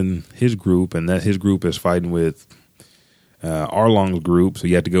bringing in his group, and that his group is fighting with Arlong's group. So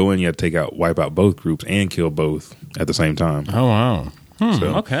you have to go in, you have to wipe out both groups and kill both at the same time. Oh, wow.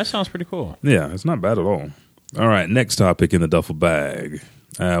 So, okay, that sounds pretty cool. Yeah, it's not bad at all. All right, next topic in the duffel bag.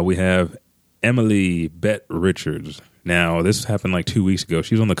 We have Emily Bette Richards. Now, this happened like 2 weeks ago.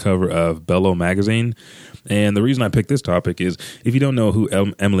 She was on the cover of Bello magazine. And the reason I picked this topic is, if you don't know who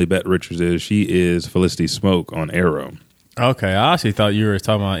Emily Bette Richards is, she is Felicity Smoke on Arrow. Okay, I actually thought you were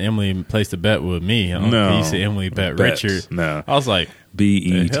talking about Emily placed a bet with me. No. You said Emily Bette Richards. No. I was like, Betts.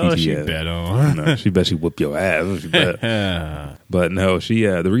 the hell she bet on? No, she bet she whoop your ass. She bet. But no, she.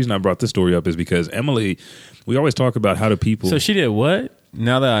 The reason I brought this story up is because Emily, we always talk about how do people. So she did what?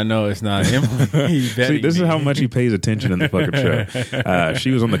 Now that I know it's not Emily. See, this is how much he pays attention in the fucking show.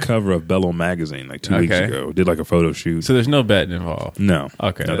 She was on the cover of Bello magazine like 2 weeks ago. Did like a photo shoot. So there's no betting involved? No.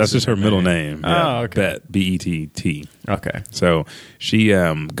 Okay. No, that's just her middle name. Yeah. Oh, okay. Bet. B-E-T-T. Okay. So she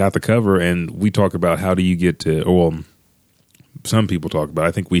got the cover, and we talk about how do you get to, well, some people talk about,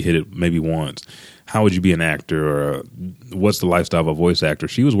 I think we hit it maybe once, how would you be an actor, or what's the lifestyle of a voice actor?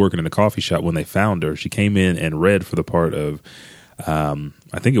 She was working in a coffee shop when they found her. She came in and read for the part of,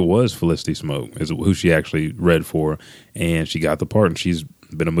 I think it was Felicity Smoke is who she actually read for, and she got the part, and she's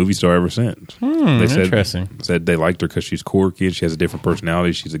been a movie star ever since. They said they liked her because she's quirky and she has a different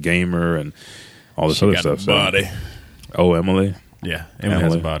personality. She's a gamer and all this other stuff. Body. Oh, Emily. Yeah, Emily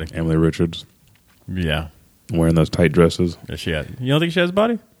has a body. Emily Richards. Yeah, wearing those tight dresses. Yeah, she had. You don't think she has a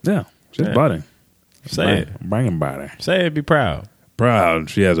body? Yeah, she has a body. Say it. Bringing body. Say it. Be proud. Proud.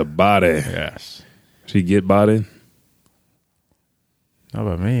 She has a body. Yes. She get body. Not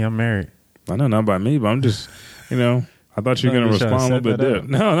about me. I'm married. I know, not about me, but I'm just, I thought you were going to respond a little bit different.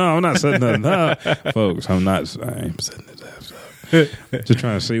 No, I'm not setting that up. Folks, I ain't setting it up. Just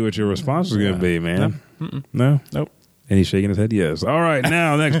trying to see what your response is going to be, man. No? Nope. And he's shaking his head, yes. All right,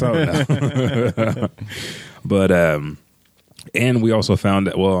 now, next topic. No. But, and we also found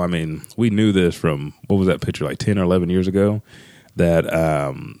that, well, I mean, we knew this from, what was that picture, like 10 or 11 years ago, that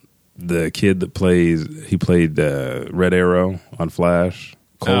the kid that played Red Arrow on Flash,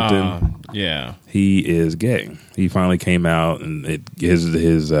 Colton. Yeah. He is gay. He finally came out, and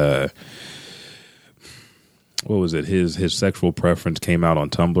his what was it? His sexual preference came out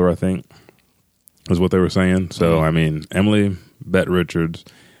on Tumblr, I think, is what they were saying. So, I mean, Emily Bette Richards,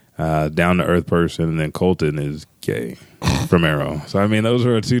 down to earth person, and then Colton is gay from Arrow. So I mean, those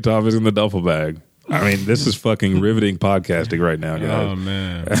are our 2 topics in the duffel bag. I mean, this is fucking riveting podcasting right now, guys. Oh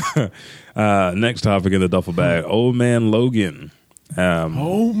man. Next topic in the duffel bag: Old Man Logan.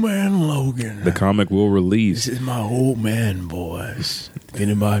 Old Man Logan. The comic will release. This is my old man voice. If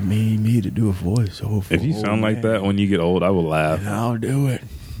anybody need me to do a voice, if you sound like that when you get old, I will laugh. And I'll do it.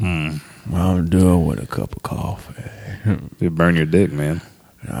 I'll do it with a cup of coffee. You burn your dick, man.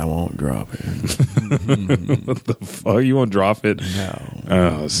 I won't drop it. What the fuck? You won't drop it? No.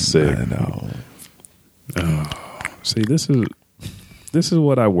 Oh, sick. I know. Oh, see, this is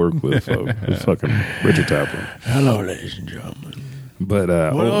what I work with, folks. It's fucking Richard Tapper. Hello, ladies and gentlemen. But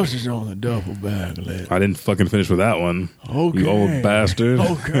what else is on the duffel bag list? I didn't fucking finish with that one. Okay. You old bastard.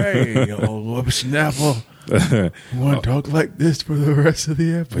 Okay, you old whippersnapper. You want to talk like this for the rest of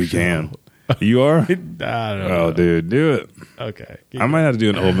the episode? We can. You are? I don't know. Oh, dude, do it. Okay. I might have to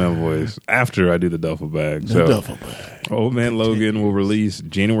do an old man voice after I do the duffel bag. The duffel bag. Old Man Logan will release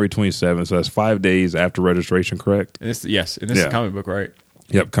January 27th, so that's 5 days after registration, correct? Yes, and this is a comic book, right?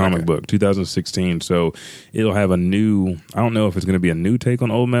 Yep, comic book, 2016. So it'll have a new, I don't know if it's going to be a new take on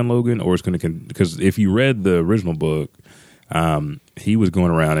Old Man Logan or it's going to, because if you read the original book, he was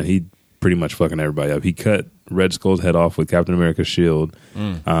going around and he pretty much fucking everybody up. He cut Red Skull's head off with Captain America's shield,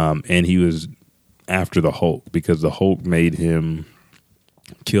 and he was after the Hulk because the Hulk made him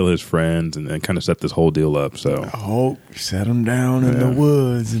kill his friends and kind of set this whole deal up. So the Hulk set him down in the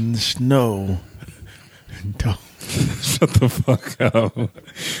woods in the snow. Shut the fuck up.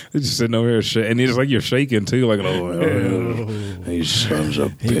 He's just sitting over here and he's like, you're shaking too, like, oh, these sons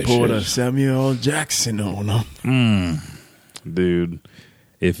of bitches. He pulled a Samuel L. Jackson on him. Dude,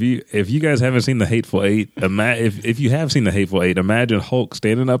 if you guys haven't seen The Hateful Eight, if you have seen The Hateful Eight, imagine Hulk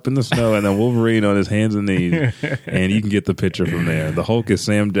standing up in the snow and then Wolverine on his hands and knees, and you can get the picture from there. The Hulk is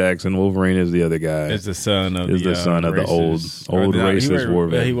Sam Jackson, Wolverine is the other guy. Is the son of the old racist war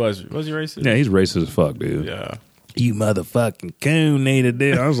vet. He was he racist? Yeah, he's racist as fuck, dude. Yeah. You motherfucking coon needed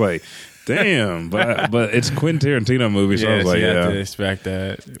this. I was like, damn, but it's Quentin Tarantino movie, so I was like, you have to expect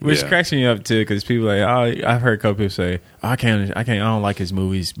that. Which cracks me up too, because people are like, I've heard a couple people say, I don't like his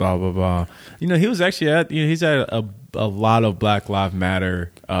movies, blah blah blah. You know, he was actually he's at a lot of Black Lives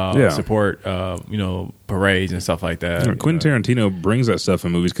Matter support, parades and stuff like that. Yeah, Quentin Tarantino brings that stuff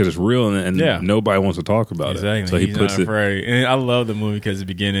in movies because it's real and nobody wants to talk about it. So he's puts not afraid. And I love the movie because at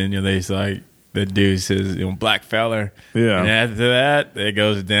the beginning, they's like, the dude says, black feller. Yeah. And after that, it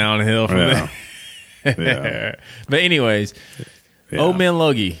goes downhill from there. Yeah. But anyways, Old Man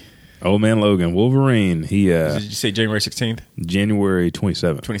Logie. Old Man Logan. Wolverine. He did you say January 16th? January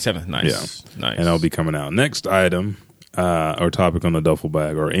 27th. 27th. Nice. Yeah. Nice. And that'll be coming out. Next item, or topic on the duffel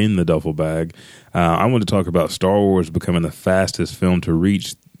bag, or in the duffel bag, I want to talk about Star Wars becoming the fastest film to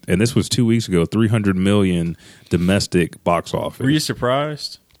reach, and this was 2 weeks ago, 300 million domestic box office. Were you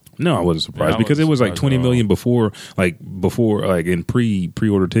surprised? No, I wasn't surprised because it was like 20 million before in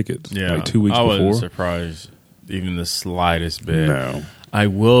pre-order tickets. Yeah, like 2 weeks before. I wasn't surprised even the slightest bit. No, I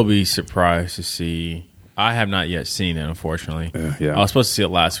will be surprised to see. I have not yet seen it, unfortunately. Yeah. I was supposed to see it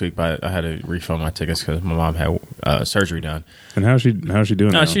last week, but I had to refund my tickets because my mom had surgery done. And how's she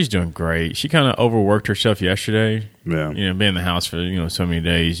doing? No, she's doing great. She kind of overworked herself yesterday. Yeah, being in the house for so many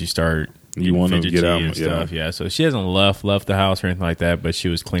days, you want to get out and stuff. Yeah, so she hasn't left the house or anything like that, but she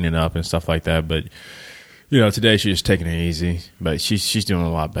was cleaning up and stuff like that. But today she's just taking it easy. But she's doing a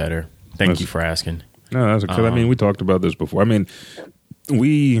lot better. Thank you for asking. No, that's because I mean we talked about this before. I mean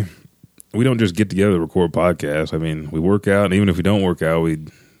we don't just get together to record podcasts. I mean we work out, and even if we don't work out, we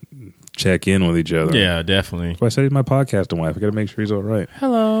check in with each other. Yeah, definitely. That's why I said he's my podcasting wife. I got to make sure he's all right.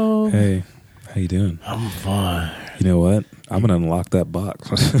 Hello. Hey, how you doing? I'm fine. You know what? I'm gonna unlock that box.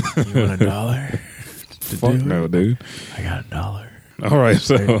 You want $1? Fuck no, dude. I got $1. All right,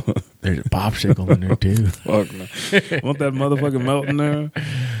 so there's a popsicle in there too. Fuck no. Want that motherfucking melt in there?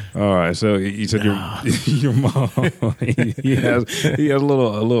 All right, so you said your mom he has a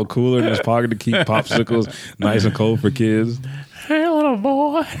little cooler in his pocket to keep popsicles nice and cold for kids. Hey, little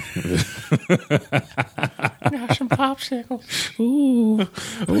boy. Got some popsicles. Ooh.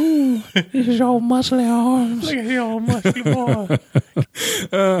 This is your muscly arms. Look at your old muscly boy.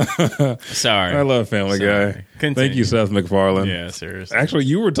 Sorry. I love Family Guy. Continue. Thank you, Seth MacFarlane. Yeah, seriously. Actually,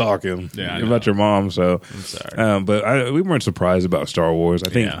 you were talking about your mom, so I'm sorry. but we weren't surprised about Star Wars. I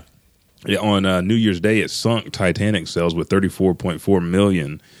think on New Year's Day, it sunk Titanic sales with $34.4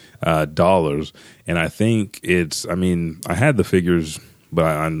 million. And I think it's, I mean, I had the figures, but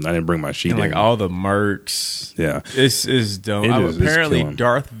I didn't bring my sheet. And like all the mercs. Yeah. This is dope. Apparently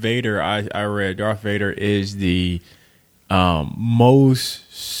Darth Vader, I read Darth Vader is the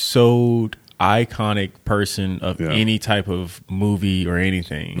most sold iconic person of any type of movie or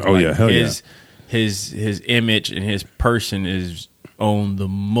anything. Oh, hell his image and his person is on the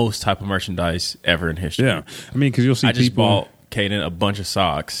most type of merchandise ever in history. Yeah. I mean, because you'll see I just bought Kaden a bunch of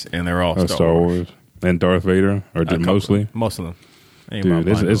socks, and they're all Star Wars. And Darth Vader, or mostly? Most of them. Dude,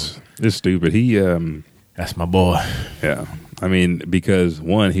 it's stupid. He... That's my boy. Yeah. I mean, because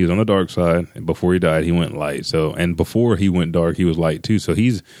one, he was on the dark side. And before he died, he went light. So, and before he went dark, he was light too. So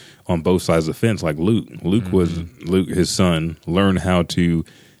he's on both sides of the fence, like Luke. Luke, his son, learned how to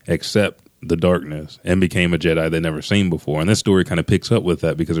accept the darkness and became a Jedi they'd never seen before. And this story kind of picks up with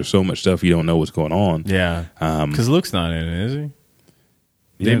that because there's so much stuff you don't know what's going on. Yeah. Because Luke's not in it, is he?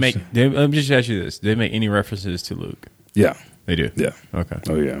 Yes. Let me just ask you this. Do they make any references to Luke? Yeah. They do? Yeah. Okay.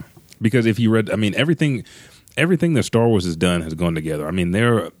 Oh, yeah. Because if you read, I mean, everything that Star Wars has done has gone together. I mean,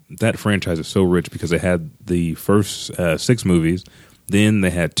 that franchise is so rich because they had the first 6 movies. Then they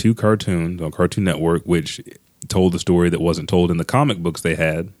had 2 cartoons on Cartoon Network, which told the story that wasn't told in the comic books they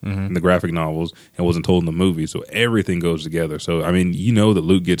had, in the graphic novels, and wasn't told in the movies. So everything goes together. So, I mean, you know that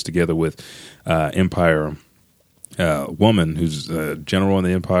Luke gets together with Empire woman who's a general in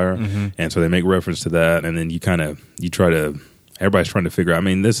the Empire, and so they make reference to that, and then everybody's trying to figure out, I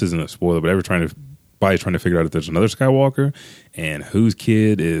mean, this isn't a spoiler, but everybody's trying to figure out if there's another Skywalker and whose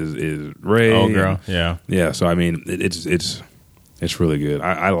kid is Rey. Oh, girl. Yeah. Yeah, so I mean, it's really good.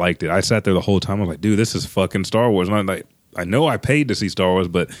 I liked it. I sat there the whole time. I was like, dude, this is fucking Star Wars. And I'm like, I know I paid to see Star Wars,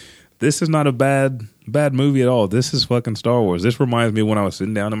 but this is not a bad movie at all. This is fucking Star Wars. This reminds me of when I was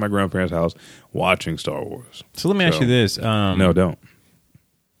sitting down in my grandparents' house watching Star Wars. So let me ask you this. No, don't.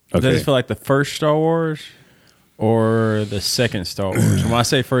 Okay. Does it feel like the first Star Wars or the second Star Wars? When I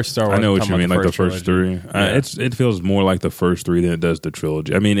say first Star Wars, I know what you mean, like the first 3. Yeah. It feels more like the first 3 than it does the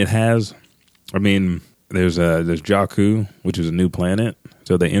trilogy. I mean, there's Jakku, which is a new planet.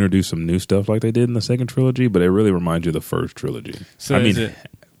 So they introduced some new stuff like they did in the second trilogy, but it really reminds you of the first trilogy. So I mean,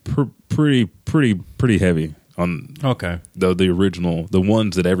 pretty heavy on the original, the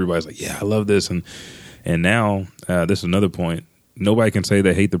ones that everybody's like, yeah, I love this, and now this is another point. Nobody can say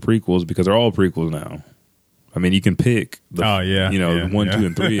they hate the prequels because they're all prequels now. I mean, you can pick the 1, 2,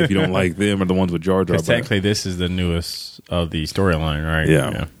 and 3 if you don't like them, or the ones with Jar Jar. Technically, this is the newest of the storyline, right?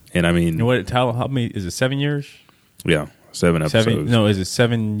 Yeah. And I mean, how many is it? 7 years? Yeah, 7 episodes. No, is it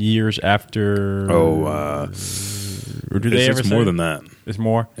 7 years after? Or do they ever it's say? More than that. It's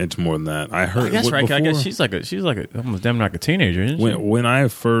more. It's more than that. I heard. That's right. I guess she's like almost damn like a teenager. Isn't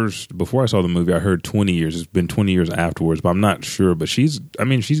she? Before I saw the movie, I heard 20 years. It's been 20 years afterwards, but I'm not sure. But she's got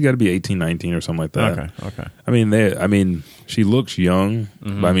to be 18, 19 or something like that. Okay. I mean, she looks young,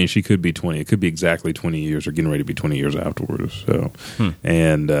 but I mean, she could be 20. It could be exactly 20 years or getting ready to be 20 years afterwards. So,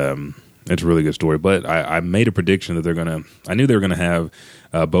 and it's a really good story. But I made a prediction that I knew they were gonna have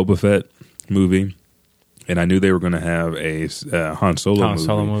a Boba Fett movie. And I knew they were going to have a Han Solo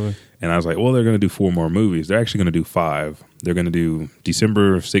movie. And I was like, well, they're going to do 4 more movies. They're actually going to do 5. They're going to do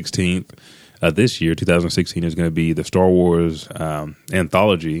December 16th this year, 2016, is going to be the Star Wars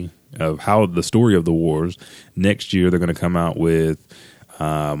anthology of how the story of the wars. Next year, they're going to come out with,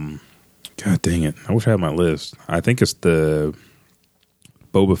 God dang it, I wish I had my list. I think it's the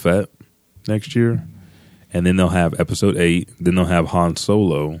Boba Fett next year. And then they'll have Episode 8. Then they'll have Han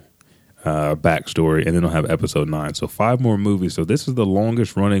Solo backstory, and then they'll have Episode 9. So 5 more movies. So this is the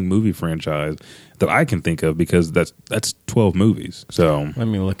longest running movie franchise that I can think of, because that's 12 movies. So let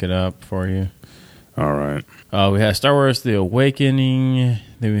me look it up for you. All right. We have Star Wars The Awakening.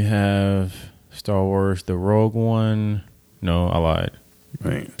 Then we have Star Wars The Rogue One. No, I lied.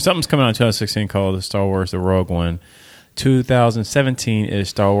 Right. Something's coming out in 2016 called Star Wars The Rogue One. 2017 is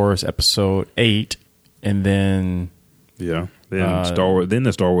Star Wars Episode 8, and then Then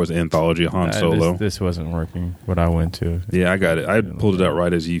the Star Wars anthology, Han Solo. This wasn't working. What I went to. Yeah, I got it. I pulled it out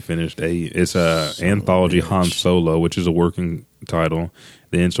right as you finished. It's anthology Han Solo, which is a working title.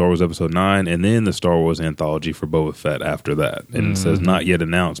 Then Star Wars Episode 9, and then the Star Wars anthology for Boba Fett after that. And it says not yet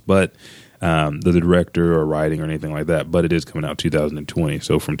announced, but the director or writing or anything like that. But it is coming out 2020.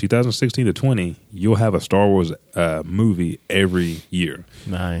 So from 2016 to 20, you'll have a Star Wars movie every year.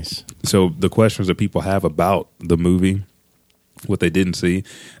 Nice. So the questions that people have about the movie, what they didn't see,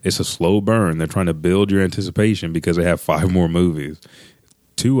 it's a slow burn. They're trying to build your anticipation because they have 5 more movies.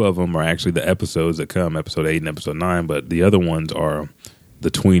 2 of them are actually the episodes that come, Episode 8 and Episode 9, but the other ones are the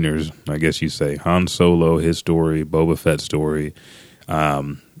tweeners, I guess you say. Han Solo, his story, Boba Fett's story,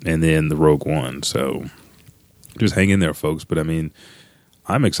 and then the Rogue One. So just hang in there, folks. But I mean,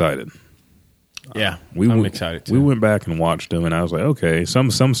 I'm excited. Yeah, I'm excited too. We went back and watched them, and I was like, okay,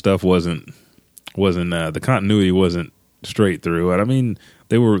 some stuff wasn't the continuity wasn't straight through. And I mean,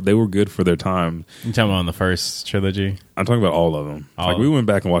 they were good for their time. You talking about on the first trilogy? I'm talking about all of them. We went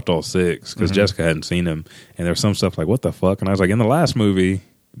back and watched all 6 because Jessica hadn't seen them, and there's some stuff like, what the fuck? And I was like, in the last movie,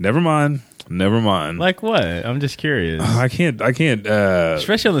 never mind. Like what? I'm just curious. I can't.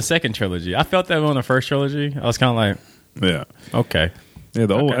 Especially on the second trilogy, I felt that on the first trilogy. I was kind of like, yeah, okay, yeah.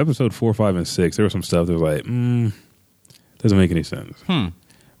 The old episode 4, 5, and 6, there was some stuff that was like, doesn't make any sense.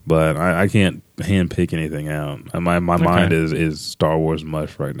 But I can't handpick anything out. My mind is Star Wars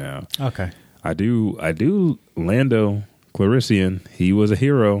mush right now. Okay, I do. Lando Calrissian, he was a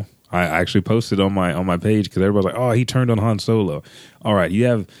hero. I actually posted on my page because everybody's like, oh, he turned on Han Solo. All right, you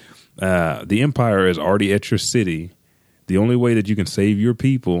have the Empire is already at your city. The only way that you can save your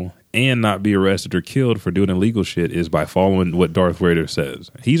people and not be arrested or killed for doing illegal shit is by following what Darth Vader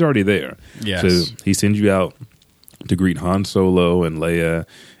says. He's already there. Yes. So he sends you out to greet Han Solo and Leia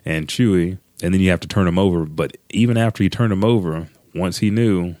and Chewie, and then you have to turn him over. But even after he turned him over, once he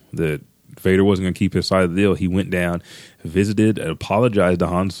knew that Vader wasn't going to keep his side of the deal, he went down, visited, and apologized to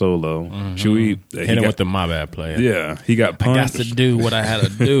Han Solo. Chewie hit him with the "my bad" play. Yeah, he got punched. I got to do what I had to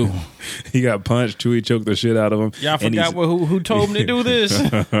do. He got punched. Chewie choked the shit out of him. Y'all forgot who told me to do this.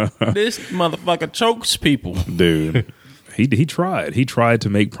 This motherfucker chokes people, dude. He tried. He tried to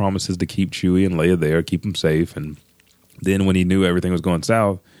make promises to keep Chewie and Leia there, keep them safe, and then when he knew everything was going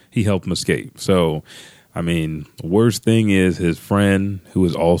south, he helped them escape. So, I mean, worst thing is his friend, who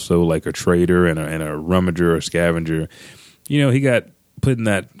was also like a trader and a rummager or scavenger, you know, he got put in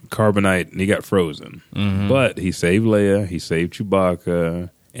that carbonite and he got frozen. But he saved Leia, he saved Chewbacca,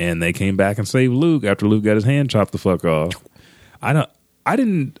 and they came back and saved Luke after Luke got his hand chopped the fuck off. I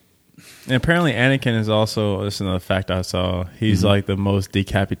didn't. And apparently Anakin is also, this is another fact I saw, he's like the most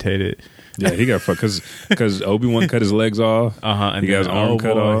decapitated. Yeah, he got fucked because Obi-Wan cut his legs off. And he got his arm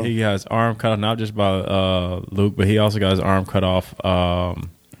cut off. He got his arm cut off, not just by Luke, but he also got his arm cut off. No,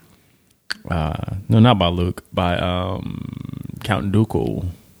 not by Luke, by Count Dooku.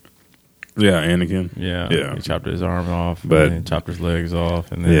 Yeah, Anakin. Yeah. He chopped his arm off, but and chopped his legs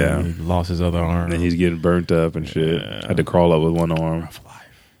off, and then he lost his other arm. And he's getting burnt up and shit. Had to crawl up with one arm. Rough life.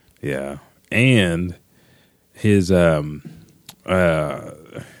 Yeah, and his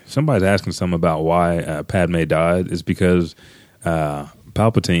somebody's asking something about why Padme died. Is because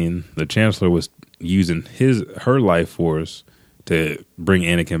Palpatine, the Chancellor, was using her life force to bring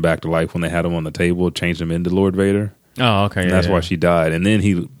Anakin back to life when they had him on the table, changed him into Lord Vader. Oh, okay. And that's why she died. And then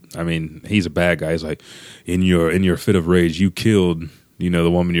he's a bad guy. He's like, in your fit of rage, you killed, the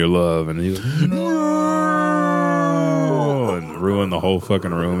woman you love, and he's like, no, and ruined the whole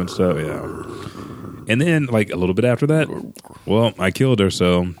fucking room and stuff. Yeah. And then, like, a little bit after that, well, I killed her,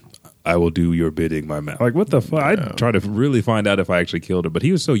 so I will do your bidding, my man. Like, what the fuck? I tried to really find out if I actually killed her, but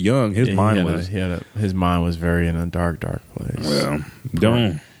he was so young. His mind was very in a dark, dark place. Well,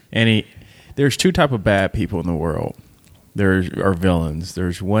 don't. And there's two type of bad people in the world. There are villains.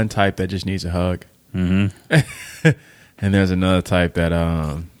 There's one type that just needs a hug, and there's another type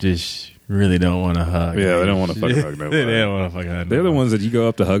that just really don't want to hug. Yeah, they don't want to fucking hug nobody. They don't want to fucking hug. They're the ones that you go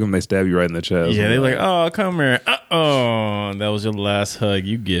up to hug them, they stab you right in the chest. Yeah, they're like, "Oh, come here. That was your last hug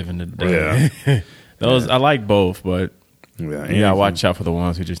you given today." Yeah. I like both, but you gotta watch out for the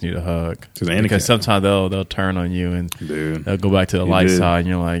ones who just need a hug. Because sometimes they'll turn on you and they'll go back to the light side, and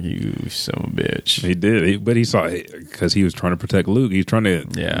you're like, "You son of a bitch." He did, but he saw it because he was trying to protect Luke. He's trying to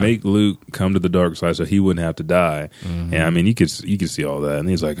make Luke come to the dark side so he wouldn't have to die. And I mean, you could see all that. And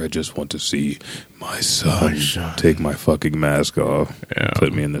he's like, "I just want to see my son take my fucking mask off,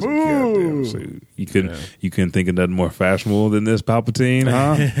 put me in this goddamn suit." You couldn't think of nothing more fashionable than this, Palpatine,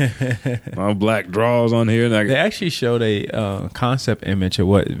 huh? All black draws on here. They actually showed a concept image of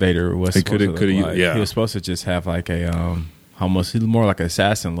what Vader was supposed to look like. Yeah. He was supposed to just have like a almost more like an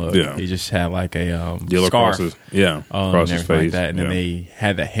assassin look. Yeah. He just had like a yellow scarf, crosses, across his face, like that. And then they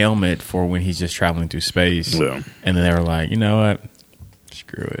had the helmet for when he's just traveling through space. Yeah. And then they were like, you know what?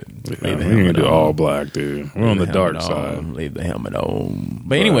 Screw it. We're gonna do all black, dude. We're on the dark side. Leave the helmet on.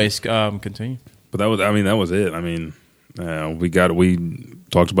 But anyways, continue. But that was it. I mean, we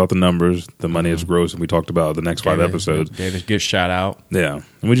talked about the numbers, the money it's gross, and we talked about the next 5 episodes. Gave a good shout out. Yeah,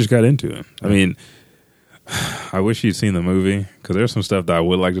 and we just got into it. I mean, I wish you'd seen the movie because there's some stuff that I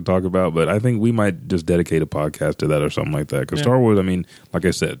would like to talk about, but I think we might just dedicate a podcast to that or something like that. Because Star Wars, I mean, like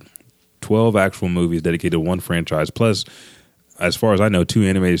I said, 12 actual movies dedicated to one franchise, plus, as far as I know, 2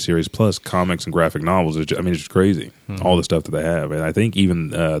 animated series, plus comics and graphic novels. It's just crazy, all the stuff that they have. And I think even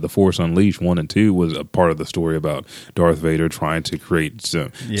The Force Unleashed 1 and 2 was a part of the story about Darth Vader trying to create. So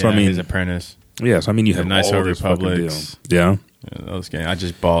I mean, his apprentice. Yes, I mean, you have nice all this fucking deal. Yeah. those games. I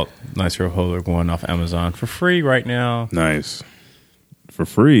just bought Nice Girl Holder going off Amazon for free right now. Nice. For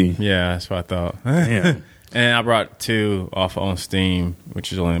free? Yeah, that's what I thought. Damn. And I brought 2 off on Steam,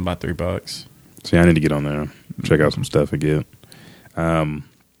 which is only about $3. See, I need to get on there, check out some stuff again.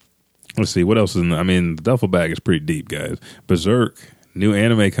 Let's see, what else is in the Duffle-Bag is pretty deep, guys. Berserk. New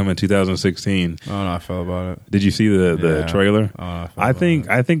anime coming 2016. I don't know how I felt about it. Did you see the trailer? I think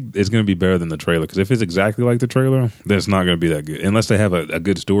it's going to be better than the trailer, because if it's exactly like the trailer, then it's not going to be that good. Unless they have a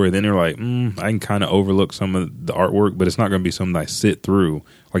good story, then you're like, I can kind of overlook some of the artwork, but it's not going to be something I sit through.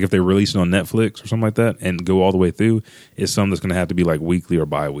 Like if they release it on Netflix or something like that and go all the way through, it's something that's going to have to be like weekly or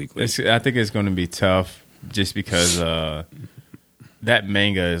bi-weekly. I think it's going to be tough just because that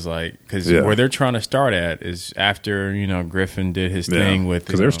manga is like, because where they're trying to start at is after Griffin did his thing with,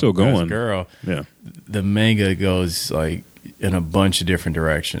 because they're still going. Girl, the manga goes like in a bunch of different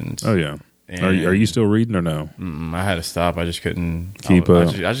directions. Oh yeah. And are you still reading or no? I had to stop. I just couldn't keep up.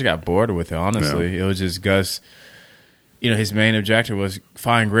 I just got bored with it. Honestly, it was just Gus. His main objective was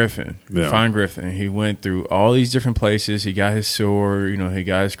find Griffin. Find Griffin. He went through all these different places. He got his sword. He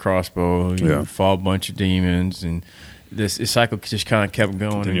got his crossbow. Fought a bunch of demons and. This cycle just kind of kept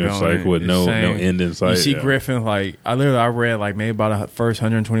going and going. Cycle with no end in sight. You see Griffin, like I read like maybe about the first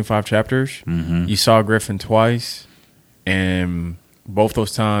 125 chapters. Mm-hmm. You saw Griffin twice, and both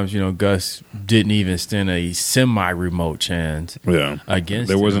those times, Gus didn't even stand a semi-remote chance. Against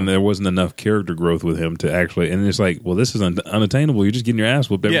there wasn't enough character growth with him to actually, and it's like, well, this is unattainable. You're just getting your ass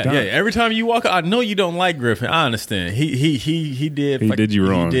whooped every time. Yeah, every time you walk, I know you don't like Griffin. I understand. He did. He did you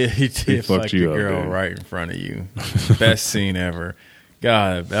wrong. He fucked you up, girl right in front of you. Best scene ever.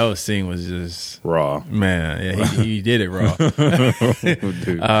 God, that scene was just raw. Man, yeah, he did it raw.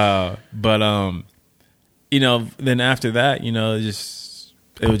 Then after that,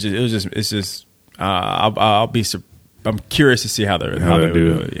 I'm curious to see how they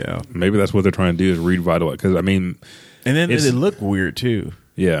do it. Yeah, maybe that's what they're trying to do is revitalize. Because and then it looked weird too.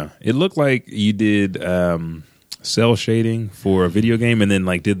 Yeah, it looked like you did cell shading for a video game, and then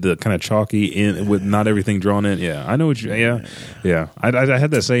like did the kind of chalky in with not everything drawn in. Yeah, I know what you. Yeah. I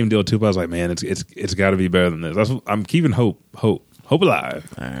had that same deal too. But I was like, man, it's got to be better than this. I'm keeping hope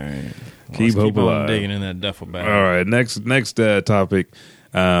alive. All right. Keep hope alive. Digging in that duffel bag. All right, next topic,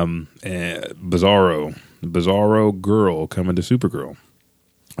 Bizarro Girl coming to Supergirl.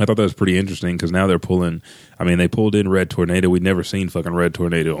 I thought that was pretty interesting because now they're pulling. They pulled in Red Tornado. We'd never seen fucking Red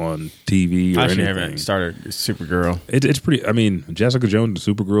Tornado on TV or anything. I haven't started Supergirl. It's pretty. Jessica Jones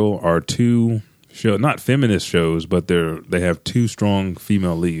and Supergirl are two not feminist shows, but they have two strong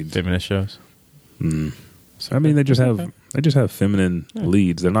female leads. Feminist shows. They just have feminine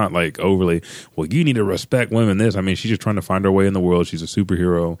leads. They're not like overly, well, you need to respect women. She's just trying to find her way in the world. She's a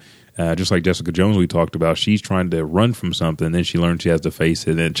superhero. Just like Jessica Jones we talked about. She's trying to run from something, and then she learns she has to face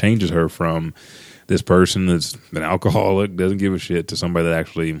it, and it changes her from this person that's an alcoholic, doesn't give a shit, to somebody that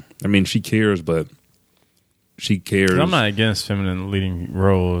actually, she cares, but she cares. I'm not against feminine leading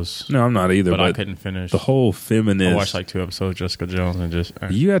roles. No, I'm not either. But I couldn't finish the whole feminist. I watched like 2 episodes of Jessica Jones and just.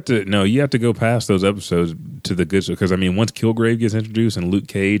 You have to go past those episodes to the good stuff, because once Kilgrave gets introduced and Luke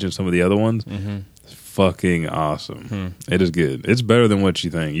Cage and some of the other ones, it's fucking awesome. It is good. It's better than what you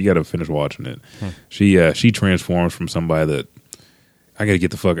think. You got to finish watching it. She transforms from somebody that. I got to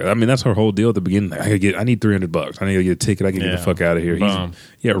get the fuck out. That's her whole deal at the beginning. I need $300. I need to get a ticket. I can get the fuck out of here.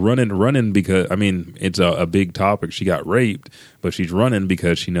 Running because, it's a big topic. She got raped, but she's running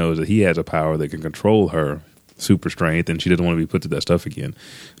because she knows that he has a power that can control her super strength, and she doesn't want to be put to that stuff again.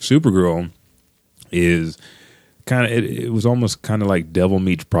 Supergirl is kind of, it was almost kind of like Devil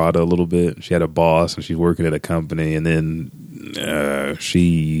Meets Prada a little bit. She had a boss, and she's working at a company, and then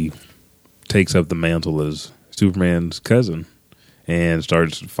she takes up the mantle as Superman's cousin. And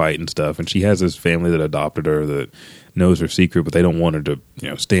starts fighting stuff, and she has this family that adopted her that knows her secret, but they don't want her to,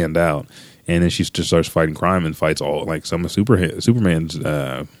 stand out. And then she just starts fighting crime and fights all like some of Superman's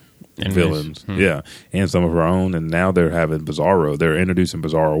villains, and some of her own. And now they're having Bizarro. They're introducing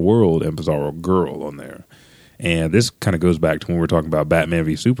Bizarro World and Bizarro Girl on there. And this kind of goes back to when we were talking about Batman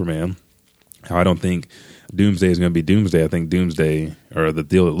v Superman. How I don't think Doomsday is going to be Doomsday. I think Doomsday, or the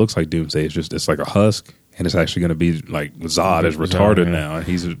deal that looks like Doomsday, is just it's like a husk. And it's actually going to be like Zod is retarded now.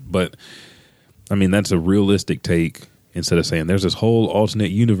 And that's a realistic take instead of saying there's this whole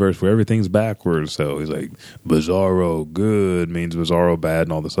alternate universe where everything's backwards. So he's like, Bizarro good means Bizarro bad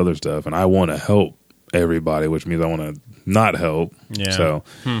and all this other stuff. And I want to help everybody, which means I want to not help. Yeah.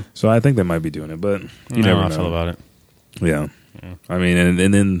 So I think they might be doing it, but you never know. I feel about it. Yeah.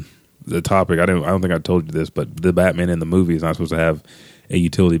 And then the topic, I don't think I told you this, but the Batman in the movie is not supposed to have a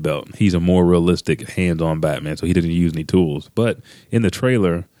utility belt. He's a more realistic hands-on Batman, so he didn't use any tools. But in the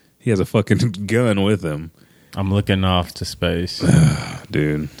trailer, he has a fucking gun with him. I'm looking off to space.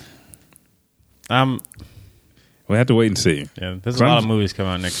 Dude. We have to wait and see. Yeah, there's a lot of movies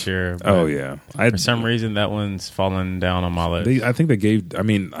coming out next year. Oh, yeah. For some reason, that one's fallen down on my list. I think they gave... I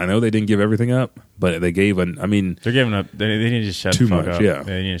mean, I know they didn't give everything up, but they gave... they're giving up. They need to just shut too the fuck much, up. yeah.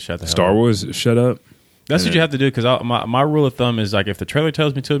 They need to shut the hell Star up. Wars, shut up. That's what you have to do, because my rule of thumb is, like, if the trailer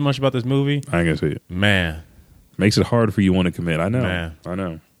tells me too much about this movie... I ain't gonna see it. Man. Makes it hard for you want to commit. I know. Man. I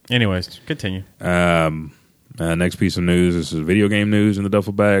know. Anyways, continue. Next piece of news. This is video game news in the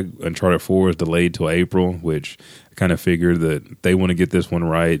duffel bag. Uncharted 4 is delayed till April, which I kind of figured that they want to get this one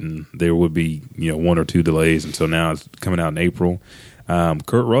right, and there would be 1 or 2 delays, and so now it's coming out in April.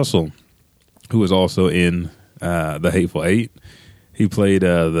 Kurt Russell, who was also in The Hateful Eight, he played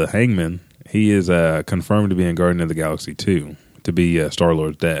the Hangman. He is confirmed to be in Guardians of the Galaxy 2 to be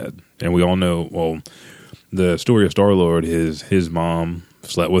Star-Lord's dad, and we all know. Well, the story of Star-Lord is his mom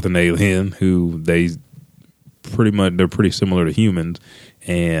slept with an alien who they're pretty similar to humans,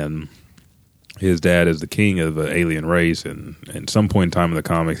 and his dad is the king of the alien race, and at some point in time in the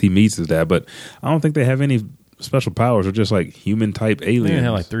comics he meets his dad, but I don't think they have any special powers. They're just like human type aliens. They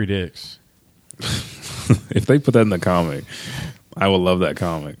have like 3 dicks. If they put that in the comic, I would love that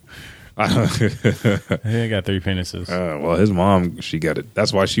comic. I think I got 3 penises. Well, his mom, she got it.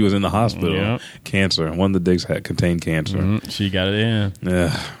 That's why she was in the hospital. Yep. Cancer. One of the dicks contained cancer. Mm-hmm. She got it in.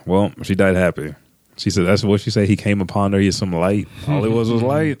 Yeah. Well, she died happy. She said, that's what she said. He came upon her. He had some light. All it was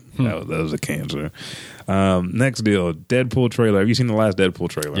light. That was a cancer. Next deal. Deadpool trailer. Have you seen the last Deadpool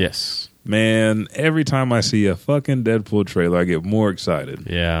trailer? Yes. Man, every time I see a fucking Deadpool trailer, I get more excited.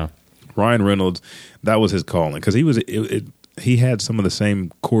 Yeah. Ryan Reynolds, that was his calling. Because he had some of the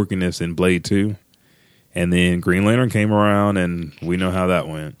same quirkiness in Blade 2. And then Green Lantern came around, and we know how that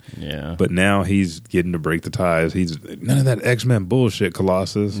went. Yeah. But now he's getting to break the ties. He's none of that X-Men bullshit,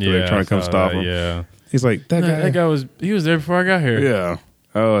 Colossus. Yeah, they're trying to come stop him. Yeah. He's like, that guy was there before I got here. Yeah.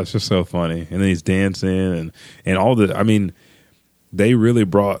 Oh, it's just so funny. And then he's dancing and all the. I mean, they really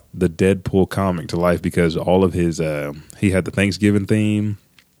brought the Deadpool comic to life because all of his. He had the Thanksgiving theme.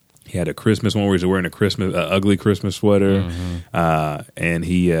 He had a Christmas one where he's wearing a ugly Christmas sweater, and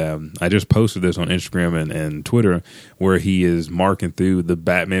he. I just posted this on Instagram and Twitter where he is marking through the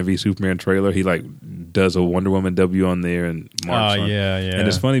Batman v Superman trailer. He like does a Wonder Woman W on there and marks. Oh yeah. And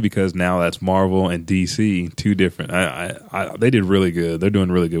it's funny because now that's Marvel and DC, 2 different. They did really good. They're doing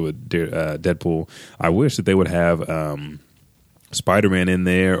really good with Deadpool. I wish that they would have Spider-Man in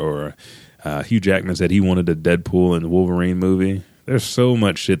there, or Hugh Jackman said he wanted a Deadpool and Wolverine movie. There's so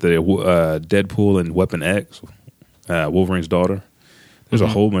much shit that Deadpool and Weapon X, Wolverine's daughter. There's a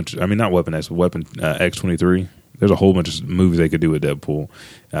whole bunch. I mean, not Weapon X, but Weapon X-23. There's a whole bunch of movies they could do with Deadpool.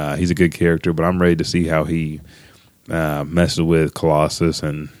 He's a good character, but I'm ready to see how he messes with Colossus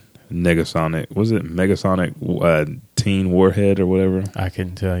and Negasonic. Was it Megasonic Teen Warhead or whatever? I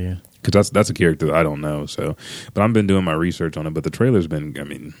couldn't tell you because that's a character that I don't know. So, but I've been doing my research on it. But the trailer's been, I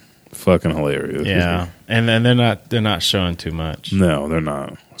mean, fucking hilarious. Yeah, and then they're not showing too much. No, they're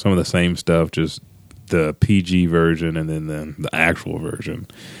not. Some of the same stuff, just the PG version and then the actual version.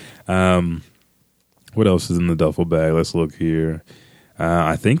 What else is in the duffel bag? Let's look here.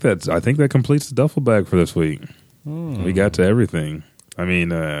 I think that completes the duffel bag for this week. We got to everything. I mean,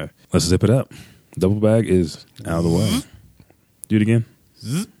 let's zip it up. Duffel bag is out of the way. Do it again.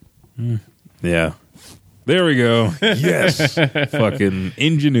 Yeah. There we go. Yes. Fucking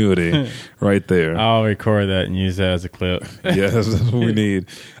ingenuity right there. I'll record that and use that as a clip. Yes, that's what we need.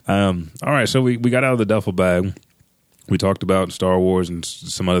 All right, so we got out of the duffel bag. We talked about Star Wars and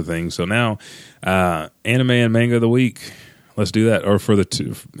some other things. So now, anime and manga of the week. Let's do that. Or for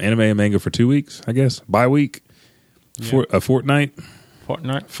the anime and manga for 2 weeks, I guess. Bi-week. Yeah. A fortnight.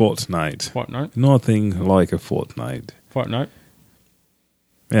 Fortnight. Nothing like a fortnight. Fortnight.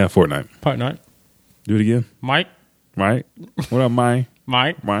 Yeah, fortnight. Fortnight. Do it again. Mike. What up, Mike?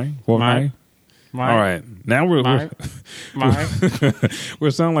 Mike. What, Mike? All right. Now we're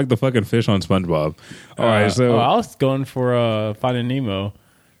sounding like the fucking fish on SpongeBob. All right. So I was going for Finding Nemo.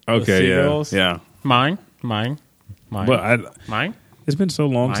 Okay. Yeah. Mine. But Mine. It's been so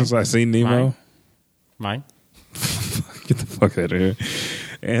long since I've seen Nemo. Mine. Get the fuck out of here.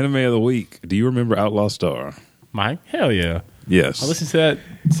 Anime of the week. Do you remember Outlaw Star? Mine? Hell yeah. Yes. I listen to that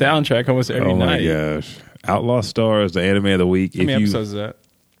soundtrack almost every night. Oh my gosh. Outlaw Star is the anime of the week. How many episodes is that?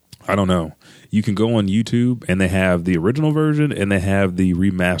 I don't know. You can go on YouTube and they have the original version and they have the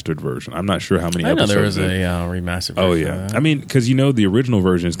remastered version. I'm not sure how many episodes. I know there was a remastered version. Oh yeah. I mean, because the original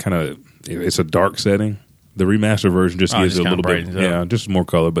version is kind of, it's a dark setting. The remastered version just gives it a little bit, just more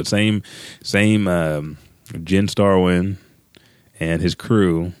color, but same Jin Starwin and his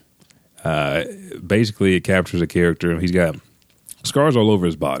crew. Basically, it captures a character. He's got scars all over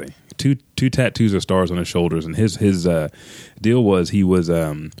his body. Two tattoos of stars on his shoulders, and his deal was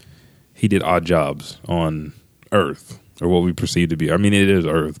he did odd jobs on Earth, or what we perceive to be. I mean, it is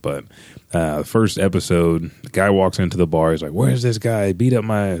Earth, but first episode, the guy walks into the bar. He's like, "Where's this guy? He beat up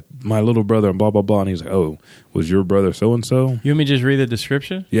my little brother," and blah blah blah. And he's like, "Oh, was your brother so and so?" You want me to just read the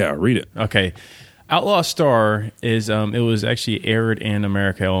description? Yeah, read it. Okay. Outlaw Star is it was actually aired in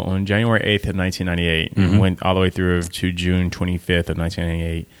America on January 8th of 1998 and went all the way through to June 25th of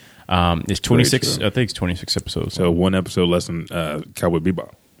 1998. It's 26. I think it's 26 episodes. So one episode less than Cowboy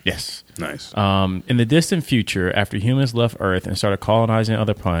Bebop. Yes. Nice. In the distant future, after humans left Earth and started colonizing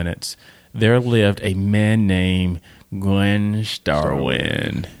other planets, there lived a man named Glenn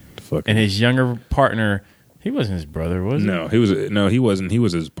Starwin. And his younger partner, he wasn't his brother, was he? He wasn't. He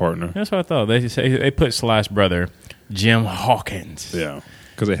was his partner. That's what I thought. They put Slash brother, Jim Hawkins. Yeah.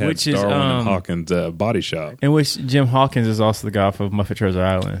 Because they had Starwin and Hawkins Body Shop. In which Jim Hawkins is also the guy from Muppet Treasure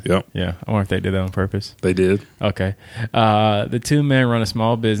Island. Yep. Yeah. I wonder if they did that on purpose. They did. Okay. The two men run a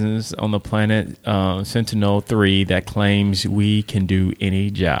small business on the planet Sentinel-3 that claims we can do any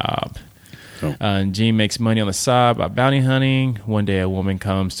job. Oh. Gene makes money on the side by bounty hunting. One day a woman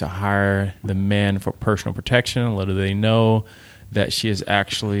comes to hire the man for personal protection. Little do they know that she is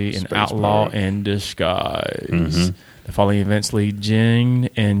actually an outlaw in disguise. The following events lead Gene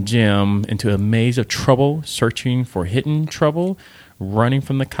and Jim into a maze of trouble, searching for hidden trouble, running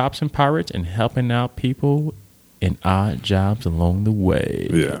from the cops and pirates, and helping out people in odd jobs along the way.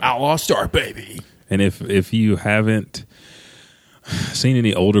 Yeah. Outlaw Star, baby. And if you haven't seen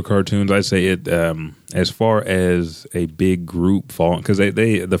any older cartoons, I'd say it as far as a big group falling, because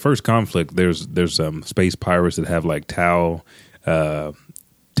they the first conflict, there's space pirates that have like Tau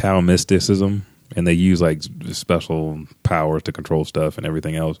mysticism, and they use like special powers to control stuff and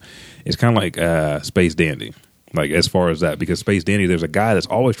everything else. It's kind of like Space Dandy, like as far as that, because Space Dandy, there's a guy that's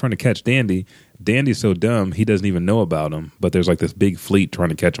always trying to catch Dandy. Dandy's so dumb he doesn't even know about him, but there's like this big fleet trying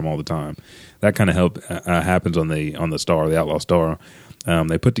to catch him all the time. That kind of happens on the Star, the Outlaw Star.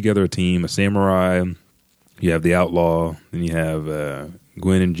 They put together a team, a samurai. You have the outlaw, then you have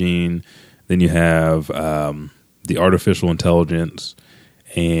Gwen and Jean, then you have the artificial intelligence,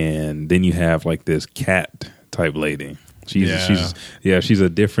 and then you have like this cat type lady. She's a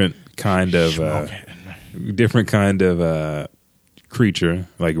different kind of creature,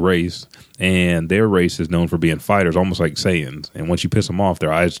 like race, and their race is known for being fighters, almost like Saiyans. And once you piss them off,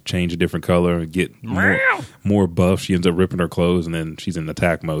 their eyes change a different color and get more buff. She ends up ripping her clothes, and then she's in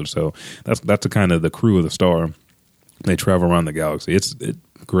attack mode. So that's the kind of the crew of the Star. They travel around the galaxy. It's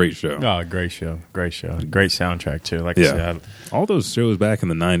great show. Oh, great show. Great soundtrack too. Like I said, all those shows back in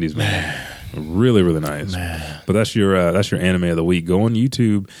the 90s, man. Really, really nice. Man. But that's your anime of the week. Go on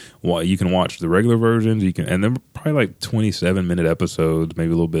YouTube. You can watch the regular versions. And they're probably like 27-minute episodes,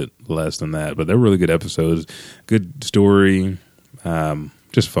 maybe a little bit less than that. But they're really good episodes. Good story,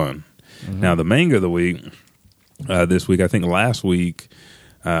 just fun. Now the manga of the week. This week, I think last week,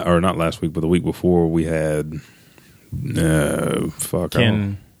 or not last week, but the week before, we had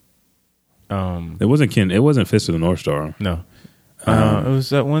Ken. It wasn't Ken. It wasn't Fist of the North Star. No. It was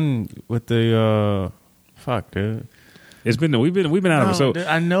that one with the dude. We've been out of it. So dude,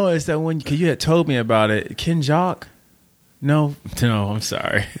 I know it's that one because you had told me about it. Ken Jock? No, I'm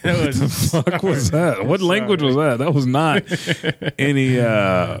sorry. What the fuck was that? What language was that? That was not any.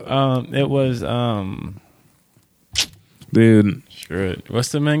 It was dude. Sure. What's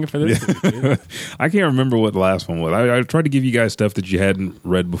the manga for this? I can't remember what the last one was. I tried to give you guys stuff that you hadn't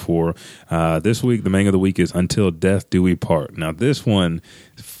read before. This week, the manga of the week is Until Death Do We Part. Now, this one,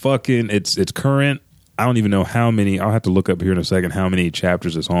 it's current. I don't even know how many. I'll have to look up here in a second how many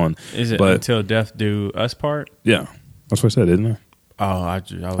chapters it's on. Is it Until Death Do Us Part? Yeah, that's what I said, isn't it? Oh, I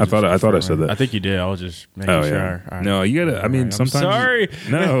thought I said that. I think you did. I was just making sure. Yeah. No, you gotta. I mean, sometimes. I'm sorry.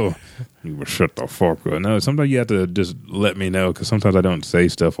 No, you were shut the fuck up. No, sometimes you have to just let me know because sometimes I don't say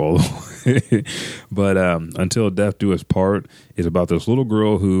stuff all the way. But Until Death Do Us Part is about this little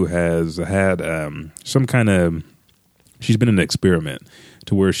girl who has had some kind of. She's been in an experiment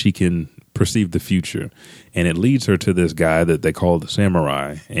to where she can perceive the future, and it leads her to this guy that they call the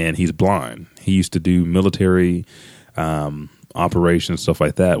samurai, and he's blind. He used to do military. Operations, stuff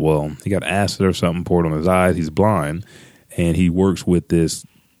like that. Well, he got acid or something poured on his eyes. He's blind, and he works with this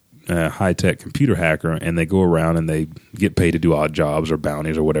high-tech computer hacker, and they go around and they get paid to do odd jobs or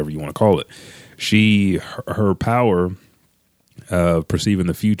bounties or whatever you want to call it. Her power perceiving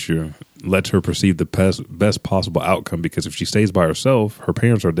the future lets her perceive the best possible outcome, because if she stays by herself, her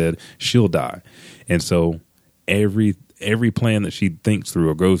parents are dead, she'll die. And so every plan that she thinks through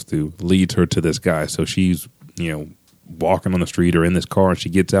or goes through leads her to this guy. So she's, walking on the street or in this car, and she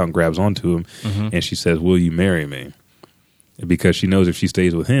gets out and grabs onto him, and she says, "Will you marry me?" Because she knows if she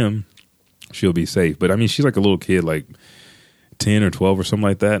stays with him, she'll be safe. But I mean, she's like a little kid, like 10 or 12 or something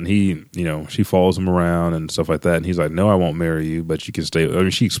like that, and he, she follows him around and stuff like that, and he's like, "No, I won't marry you, but you can stay." I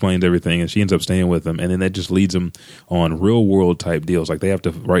mean, she explains everything, and she ends up staying with him, and then that just leads them on real world type deals. Like they have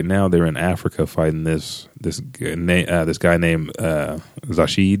to. Right now, they're in Africa fighting this guy named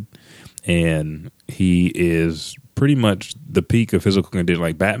Zashid, and he is pretty much the peak of physical condition.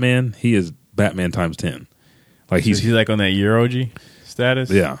 Like Batman, he is Batman times 10. Like he's like on that Euroji status.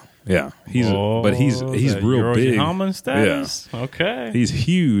 Yeah. He's real big. Hammond status. Yeah. Okay. He's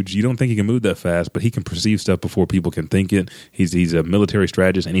huge. You don't think he can move that fast, but he can perceive stuff before people can think it. He's a military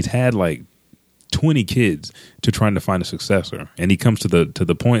strategist, and he's had like 20 kids to trying to find a successor, and he comes to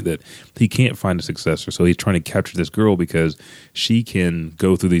the point that he can't find a successor, so he's trying to capture this girl because she can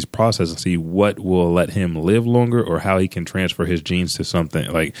go through these processes and see what will let him live longer, or how he can transfer his genes to something.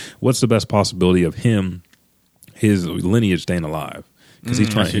 Like, what's the best possibility of his lineage staying alive? Because he's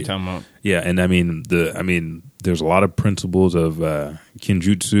trying to, yeah, and I mean there's a lot of principles of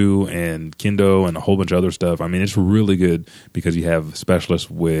kinjutsu and kendo and a whole bunch of other stuff. I mean, it's really good because you have specialists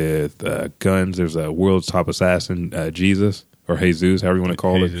with guns. There's a world's top assassin, Jesus or Jesus, however you want to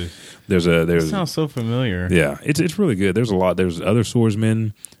call it. There's that sounds so familiar. Yeah, it's really good. There's a lot. There's other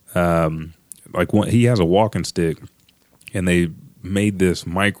swordsmen. He has a walking stick, and they made this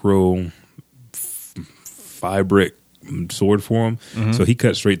micro fabric sword for him, so he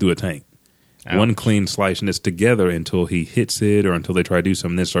cuts straight through a tank. Ouch. One clean slice, and it's together until he hits it, or until they try to do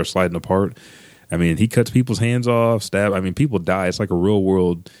something, then start sliding apart. I mean, he cuts people's hands off, stab. I mean, people die. It's like a real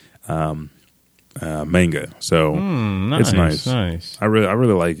world manga. So it's nice. I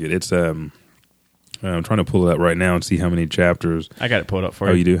really like it. It's I'm trying to pull it up right now and see how many chapters. I got it pulled up for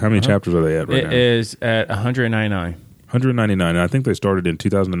you. Oh, you do? How many chapters are they at right now? It is at 199. 199. I think they started in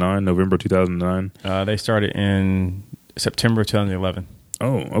 2009, November 2009. They started in September 2011.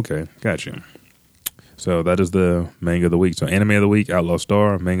 Oh, okay. Gotcha. So that is the manga of the week. So anime of the week, Outlaw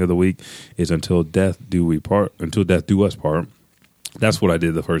Star. Manga of the week is Until Death Do We Part. Until Death Do Us Part. That's what I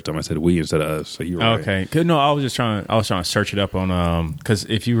did the first time. I said we instead of us. So you're right. Okay. No, I was trying to search it up on because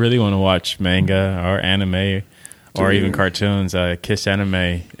if you really want to watch manga or anime or even cartoons, Kiss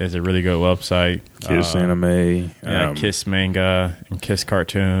Anime is a really good website. Kiss Anime, Kiss Manga, and Kiss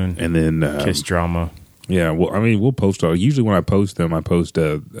Cartoon, and then Kiss Drama. Yeah, well, I mean, we'll post. Usually, when I post them, I post.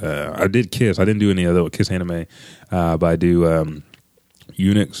 I did Kiss. I didn't do any other Kiss Anime, but I do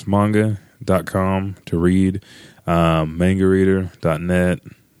unixmanga.com to read, mangareader.net,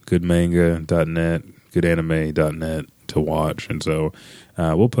 goodmanga.net, goodanime.net to watch, and so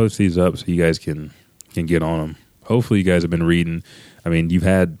we'll post these up so you guys can get on them. Hopefully you guys have been reading. I mean, you've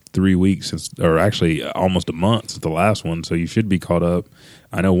had 3 weeks since, or actually almost a month since the last one, so you should be caught up.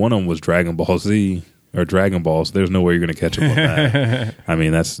 I know one of them was Dragon Ball Z or Dragon Ball, so there's no way you're going to catch up on that. I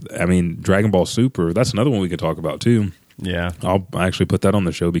mean, Dragon Ball Super, that's another one we could talk about too. Yeah. I'll actually put that on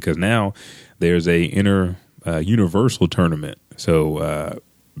the show because now there's a universal tournament. So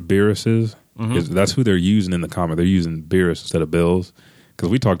Beerus's, that's who they're using in the comic. They're using Beerus instead of Bills. Because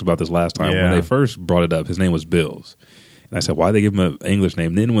we talked about this last time. Yeah. When they first brought it up, his name was Bills. And I said, why they give him an English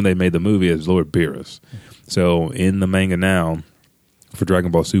name? Then when they made the movie, it's Lord Beerus. So in the manga now, for Dragon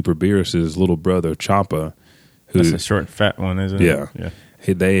Ball Super, Beerus' little brother, Champa. That's a short, fat one, isn't it? Yeah.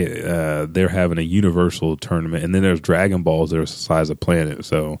 They're having a universal tournament. And then there's Dragon Balls that are the size of planet.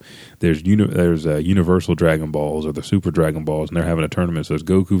 So there's universal Dragon Balls or the Super Dragon Balls, and they're having a tournament. So it's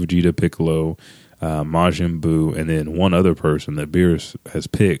Goku, Vegeta, Piccolo, Majin Buu, and then one other person that Beerus has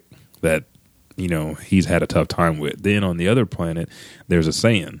picked that, he's had a tough time with. Then on the other planet, there's a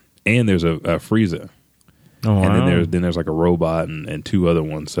Saiyan, and there's a Frieza. Oh, wow. And then there's like a robot and two other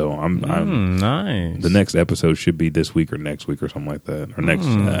ones. So I'm nice. The next episode should be this week or next week or something like that, or next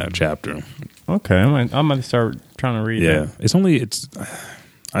chapter. Okay, I'm gonna start trying to read. Yeah, that.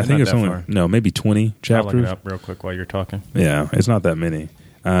 I think it's only maybe 20 chapters. I'll look it up real quick while you're talking. Yeah, it's not that many.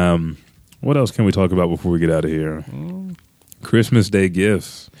 What else can we talk about before we get out of here? Christmas Day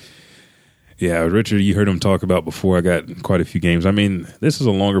gifts. Yeah, Richard, you heard him talk about before. I got quite a few games. I mean, this is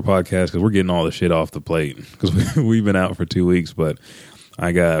a longer podcast because we're getting all the shit off the plate because we've been out for 2 weeks. But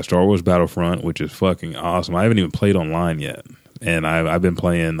I got Star Wars Battlefront, which is fucking awesome. I haven't even played online yet, and I've been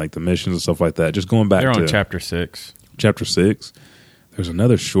playing like the missions and stuff like that. Just going back. They're on Chapter 6. Chapter 6.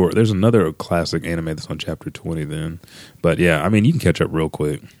 There's another classic anime that's on chapter 20 then. But yeah, I mean, you can catch up real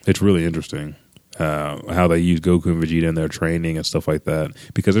quick. It's really interesting how they use Goku and Vegeta in their training and stuff like that.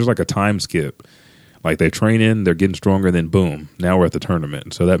 Because there's like a time skip. Like they train in, they're getting stronger, and then boom, now we're at the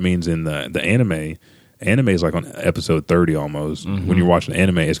tournament. So that means in the anime is like on episode 30 almost. Mm-hmm. When you're watching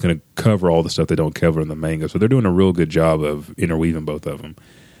anime, it's going to cover all the stuff they don't cover in the manga. So they're doing a real good job of interweaving both of them.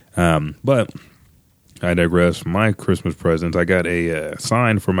 But I digress. My Christmas presents, I got a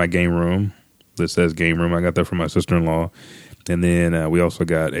sign for my game room that says game room. I got that from my sister-in-law. And then we also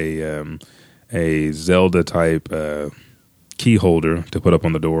got a Zelda type key holder to put up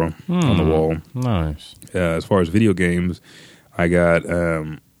on the door, on the wall. Nice. As far as video games, I got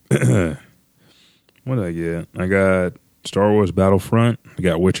what did I get? I got Star Wars Battlefront. I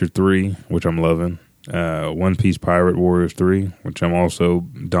got Witcher 3, which I'm loving. One Piece Pirate Warriors 3, which I'm also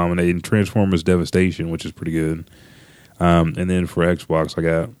dominating. Transformers Devastation, which is pretty good. And then for Xbox, I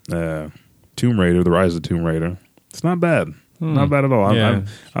got Tomb Raider, The Rise of the Tomb Raider. It's not bad. Not bad at all. Yeah.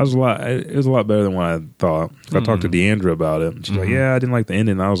 It was a lot better than what I thought. I talked to Deandra about it. She's like, yeah, I didn't like the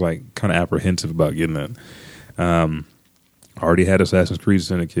ending. And I was like kind of apprehensive about getting it. I already had Assassin's Creed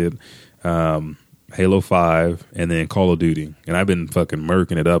Syndicate, Halo 5, and then Call of Duty. And I've been fucking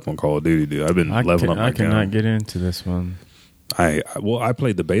murking it up on Call of Duty, dude. I've been leveling up my I cannot get into this one. I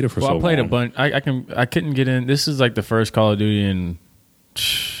played the beta for so long. I played a bunch. I couldn't get in. This is like the first Call of Duty in...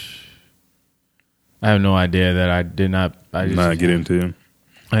 I have no idea that I did not... I get into.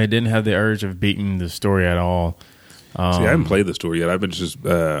 I didn't have the urge of beating the story at all. See, I haven't played the story yet. I've been just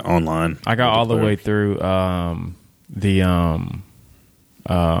online. I got all the way through I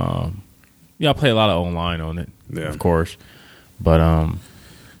play a lot of online on it, of course. But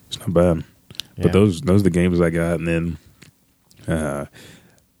it's not bad. Yeah. But those are the games I got, and then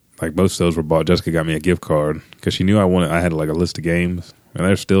like most of those were bought. Jessica got me a gift card because she knew I had like a list of games, and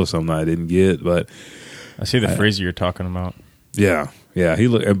there's still some that I didn't get. But I see the Freezer you're talking about. Yeah.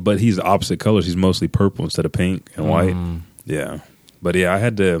 But he's the opposite colors. He's mostly purple instead of pink and white. Yeah, but yeah, I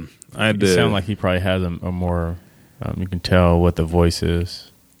had to. It sound like he probably has a more. You can tell what the voice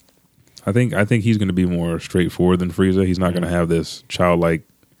is. I think he's going to be more straightforward than Frieza. He's not going to have this childlike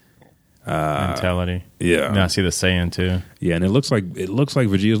mentality. Yeah, and I see the Saiyan too. Yeah, and it looks like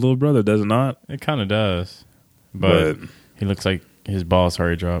Vegeta's little brother, does it not? It kind of does, but he looks like his balls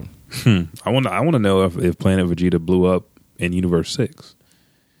already dropped. I want to know if Planet Vegeta blew up in Universe 6,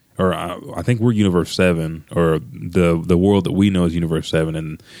 or I think we're Universe 7, or the world that we know is Universe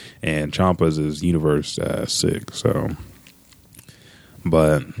 7, and Champa's is Universe 6. So,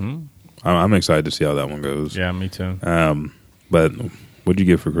 but I'm excited to see how that one goes. Yeah, me too. But what'd you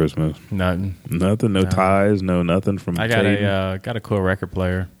get for Christmas? Nothing. No ties. No nothing from. I got a cool record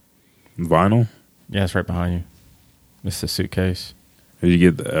player. Vinyl. Yeah, it's right behind you. It's a suitcase. Did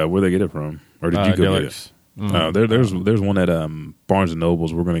you get? Where'd they get it from? Or did you go Deluxe. get it? There's one at Barnes and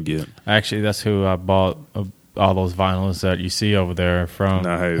Nobles. We're gonna get. Actually, that's who I bought all those vinyls that you see over there from.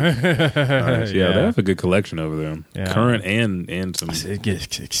 Nice. Yeah, they have a good collection over there. Yeah. Current and some. It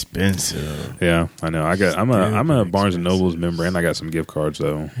gets expensive. Yeah, I know. I'm a Barnes and Nobles member, and I got some gift cards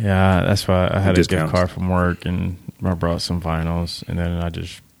though. Yeah, that's why I had a gift card from work, and I brought some vinyls, and then I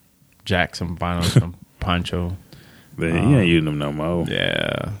just jacked some vinyls from Pancho. But he ain't using them no more.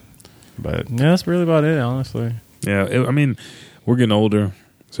 Yeah. But yeah, that's really about it, honestly. Yeah, I mean, we're getting older,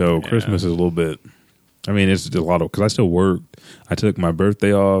 so Christmas is a little bit. I mean, it's a lot of because I still work. I took my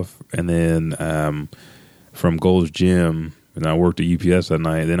birthday off, and then from Gold's Gym, and I worked at UPS that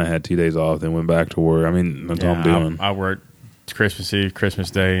night. Then I had 2 days off, then went back to work. I mean, that's all I'm doing. I worked Christmas Eve, Christmas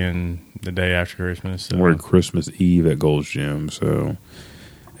Day, and the day after Christmas. So. I worked Christmas Eve at Gold's Gym. So,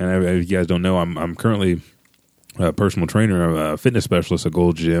 and if you guys don't know, I'm currently a personal trainer, a fitness specialist at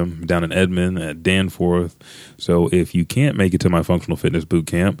Gold's Gym down in Edmond at Danforth. So if you can't make it to my functional fitness boot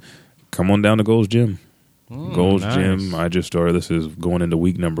camp, come on down to Gold's Gym. Gold's Gym, I just started. This is going into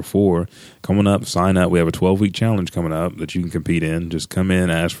week number 4. Coming up, sign up. We have a 12-week challenge coming up that you can compete in. Just come in,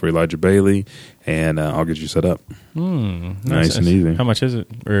 ask for Elijah Bailey, and I'll get you set up. Nice and easy. How much is it?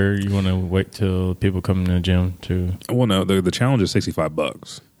 Or you want to wait till people come to the gym to? Well, no, the challenge is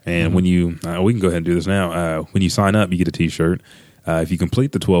 $65. And when you, we can go ahead and do this now. When you sign up, you get a T-shirt. If you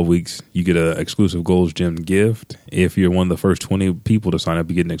complete the 12 weeks, you get an exclusive Gold's Gym gift. If you're one of the first 20 people to sign up,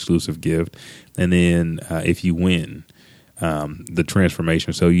 you get an exclusive gift. And then if you win, the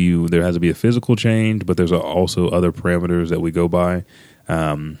transformation. So there has to be a physical change, but there's also other parameters that we go by.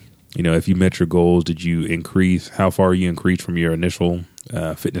 If you met your goals, did you increase? How far you increased from your initial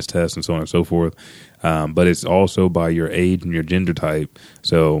fitness test and so on and so forth. But it's also by your age and your gender type.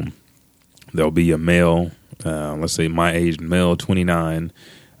 So there'll be a male let's say my age male, 29.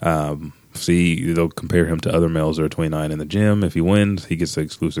 See, they'll compare him to other males that are 29 in the gym. If he wins, he gets the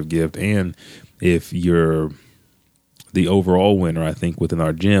exclusive gift. And if you're the overall winner, I think, within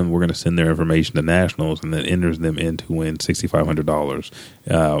our gym, we're going to send their information to nationals and then enters them in to win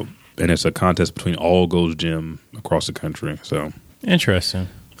 $6,500. And it's a contest between all Gold's Gym across the country. So interesting.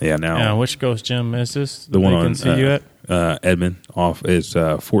 Yeah. Now, which Gold's Gym is this? The one on see you at? Edmond. It's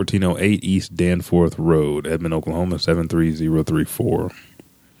 1408 East Danforth Road, Edmond, Oklahoma 73034.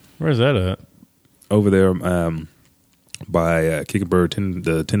 Where's that at? Over there, by Kick a Bird,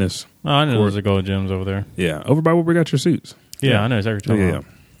 the tennis. Oh, I know there's a Gold Gyms over there. Yeah, over by where we got your suits. Yeah, I know exactly what you're talking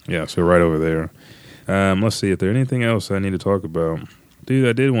about. Yeah, so right over there. Let's see if there's anything else I need to talk about. Dude,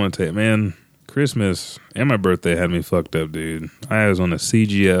 I did want to take, man, Christmas and my birthday had me fucked up, dude. I was on a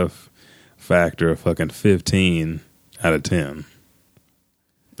CGF factor of fucking 15 out of 10.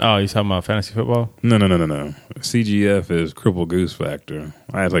 Oh, you talking about fantasy football? No. CGF is cripple goose factor.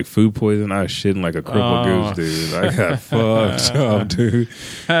 I had like food poisoning. I was shitting like a cripple goose, dude. I got fucked up, dude.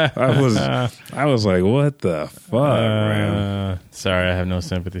 I was like, what the fuck, man? Sorry, I have no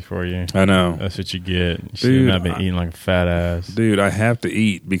sympathy for you. I know. That's what you get. You should not been eating like a fat ass. Dude, I have to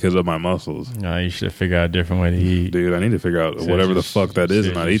eat because of my muscles. No, you should figure out a different way to eat. Dude, I need to figure out whatever the fuck that is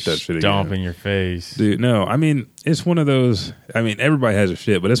and not eat that shit again. Stomp in your face. Dude, no. I mean, it's one of those, I mean, everybody has a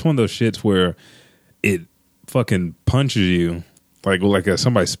shit, but it's one of those shits where it fucking punches you like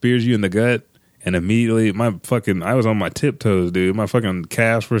somebody spears you in the gut, and immediately I was on my tiptoes, dude. My fucking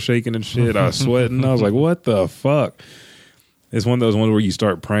calves were shaking and shit. I was sweating. I was like, what the fuck? It's one of those ones where you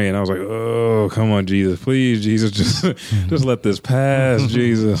start praying. I was like, oh, come on, Jesus. Please, Jesus, just let this pass,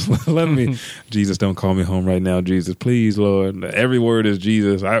 Jesus. Jesus, don't call me home right now, Jesus. Please, Lord. Every word is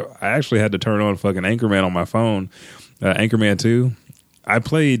Jesus. I actually had to turn on fucking Anchorman on my phone, Anchorman 2. I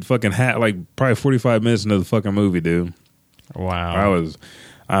played fucking probably 45 minutes into the fucking movie, dude. Wow.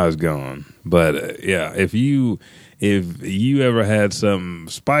 I was gone. But yeah, if you ever had something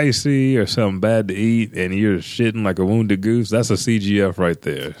spicy or something bad to eat and you're shitting like a wounded goose, that's a CGF right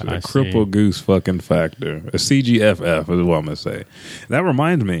there. It's a cripple goose fucking factor. A CGFF is what I'm going to say. That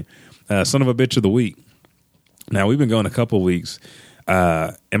reminds me, son of a bitch of the week. Now, we've been going a couple weeks,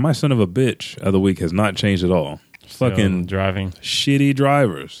 and my son of a bitch of the week has not changed at all. Fucking driving. Shitty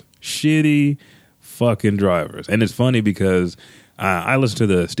drivers. Shitty fucking drivers. And it's funny because I listen to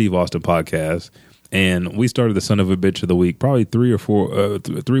the Steve Austin podcast, and we started the son of a bitch of the week probably 3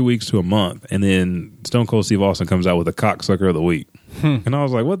 weeks to a month, and then Stone Cold Steve Austin comes out with a cocksucker of the week. And I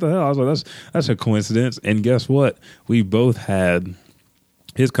was like, what the hell? I was like, that's a coincidence. And guess what? We both had,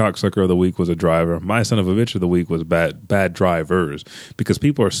 his cocksucker of the week was a driver. My son of a bitch of the week was bad drivers, because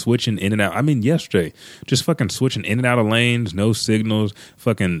people are switching in and out. I mean, yesterday, just fucking switching in and out of lanes, no signals,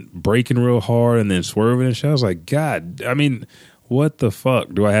 fucking braking real hard and then swerving and shit. I was like, God, I mean, what the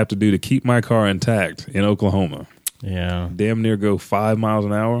fuck do I have to do to keep my car intact in Oklahoma? Yeah. Damn near go 5 miles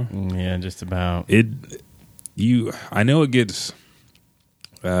an hour. Yeah, just about. I know it gets,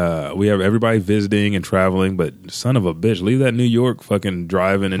 we have everybody visiting and traveling, but son of a bitch, leave that New York fucking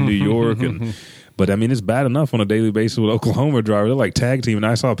driving in New York. But I mean, it's bad enough on a daily basis with Oklahoma drivers. They're like tag team, and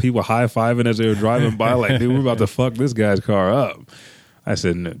I saw people high-fiving as they were driving by like, dude, we're about to fuck this guy's car up. I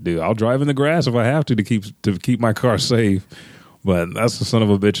said, no, dude, I'll drive in the grass if I have to keep my car safe. But that's the son of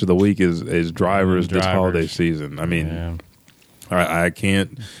a bitch of the week is drivers this holiday season. I mean, I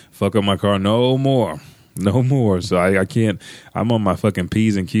can't fuck up my car no more. So I can't. I'm on my fucking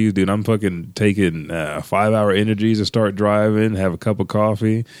P's and Q's, dude. I'm fucking taking 5-hour energies to start driving, have a cup of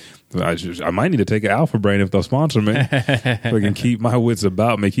coffee. I might need to take an Alpha Brain if they'll sponsor me. So I can keep my wits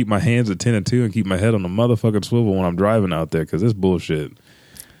about me, keep my hands at 10 and 2, and keep my head on the motherfucking swivel when I'm driving out there, because this bullshit.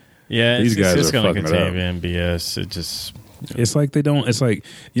 Yeah, these guys it's are going to fucking it up. continue being BS. It just... It's like they don't. It's like,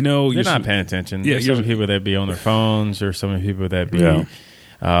 you know, they're not paying attention. Yeah, there's some people that be on their phones, or some people that be,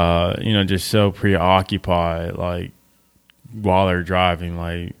 just so preoccupied, like while they're driving.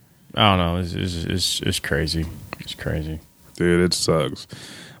 Like, I don't know. It's crazy. It's crazy, dude. It sucks.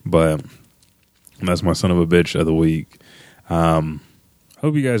 But that's my son of a bitch of the week.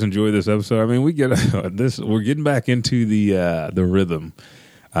 Hope you guys enjoy this episode. I mean, we get this. We're getting back into the rhythm,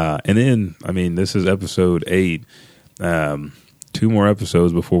 and then I mean, this is episode 8. 2 more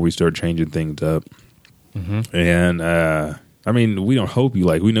episodes before we start changing things up. And I mean, we don't hope you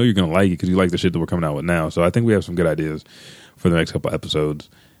like. We know you're going to like it because you like the shit that we're coming out with now. So I think we have some good ideas for the next couple episodes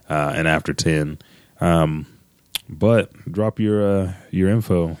and after 10. But drop your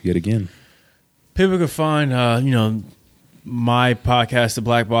info yet again. People can find my podcast, The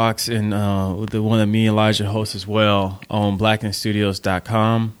Black Box, and the one that me and Elijah host as well on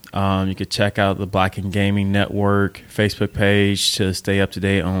blacknessstudios.com. You could check out the Black and Gaming Network Facebook page to stay up to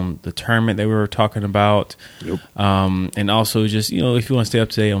date on the tournament that we were talking about. Yep. And also just, if you want to stay up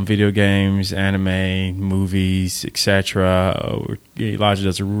to date on video games, anime, movies, etc. Elijah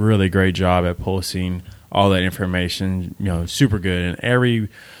does a really great job at posting all that information, super good. And every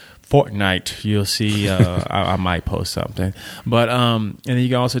fortnight you'll see I might post something, but and then you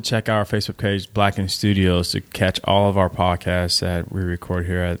can also check out our Facebook page, Blacken Studios, to catch all of our podcasts that we record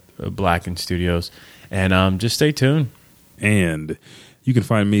here at Blacken Studios, and just stay tuned. And you can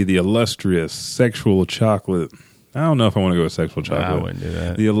find me, the illustrious sexual chocolate. I don't know if I want to go with sexual chocolate. I wouldn't do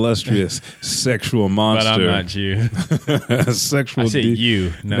that. The illustrious sexual monster. But I'm not Jew. Sexual. I said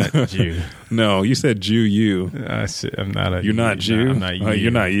you, not Jew. No, you said Jew. You. I'm not a. You're not Jew. No, I'm not you.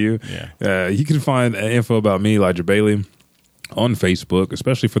 You're not you. Yeah. You can find info about me, Elijah Bailey, on Facebook,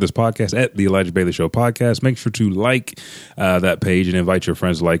 especially for this podcast, at the Elijah Bailey Show Podcast. Make sure to like that page and invite your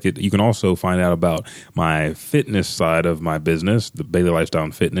friends to like it. You can also find out about my fitness side of my business, the Bailey Lifestyle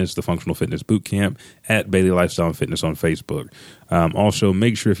and Fitness, the Functional Fitness Boot Camp, at Bailey Lifestyle and Fitness on Facebook. Also,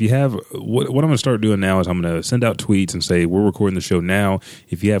 make sure if you have, what I'm going to start doing now is I'm going to send out tweets and say, we're recording the show now.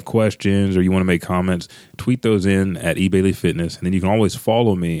 If you have questions or you want to make comments, tweet those in at eBailey Fitness, and then you can always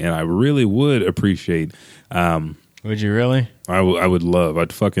follow me, and I really would appreciate Would you really? I would love.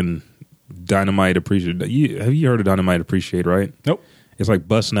 I'd fucking Dynamite Appreciate. Have you heard of Dynamite Appreciate, right? Nope. It's like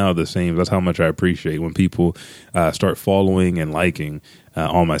busting out of the seams. That's how much I appreciate when people start following and liking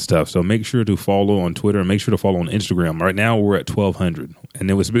all my stuff. So make sure to follow on Twitter and make sure to follow on Instagram. Right now we're at 1,200,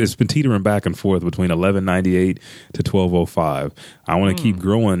 and it's been teetering back and forth between 1,198 to 1,205. I want to keep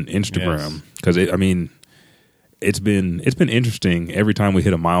growing Instagram because it's been interesting every time we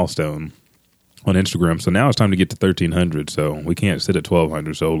hit a milestone on Instagram. So now it's time to get to 1,300. So we can't sit at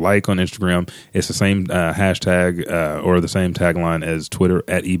 1,200. So like on Instagram. It's the same hashtag or the same tagline as Twitter,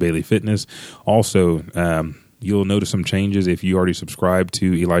 at eBailey Fitness. Also, you'll notice some changes if you already subscribe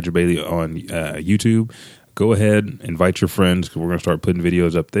to Elijah Bailey on YouTube. Go ahead, invite your friends, because we're going to start putting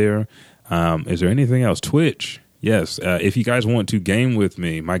videos up there. Is there anything else? Twitch. Yes. If you guys want to game with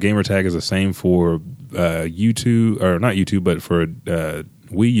me, my gamer tag is the same for YouTube, or not YouTube, but for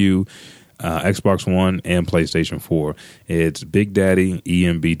Wii U, Xbox One, and PlayStation 4. It's Big Daddy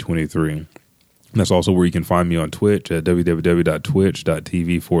EMB23. That's also where you can find me on Twitch at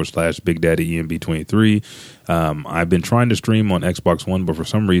www.twitch.tv/Big Daddy EMB23. I've been trying to stream on Xbox One, but for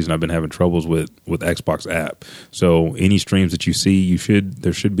some reason I've been having troubles with Xbox app. So any streams that you see,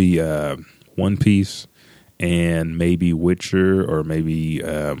 there should be One Piece and maybe Witcher, or maybe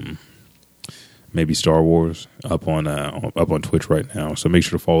Star Wars up on Twitch right now. So make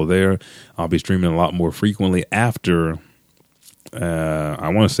sure to follow there. I'll be streaming a lot more frequently after, I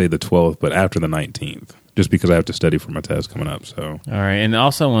want to say the 12th, but after the 19th, just because I have to study for my test coming up. So, all right. And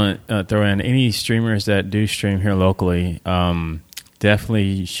also want to throw in any streamers that do stream here locally,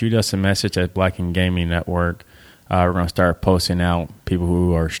 definitely shoot us a message at Black and Gaming Network. We're going to start posting out people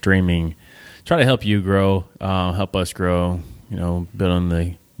who are streaming, try to help you grow, help us grow, building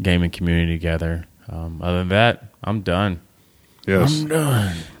the gaming community together. Other than that, I'm done. Yes, I'm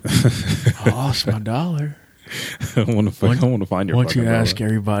done. I lost my $1. I want to find your. Why don't you ask $1.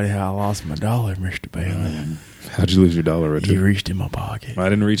 everybody how I lost my $1, Mr. Bailey? How'd you lose your $1, Richard? He reached in my pocket. I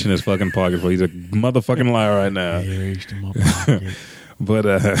didn't reach in his fucking pocket. He's a motherfucking liar right now. He reached in my pocket. But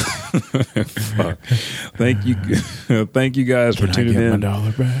thank you guys for tuning in. Can I get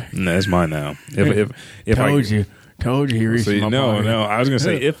my $1 back? No, it's mine now. If Told you he reached in my pocket. No, I was gonna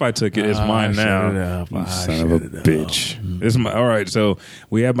say if I took it, it's mine now. Son of a bitch. This is my all right. So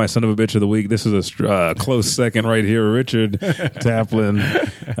we have my son of a bitch of the week. This is a close second right here. Richard Taplin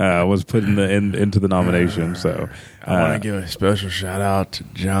was put into the nomination. So I want to give a special shout out to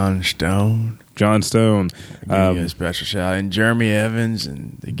John Stone. John Stone. Give you a special shout out. And Jeremy Evans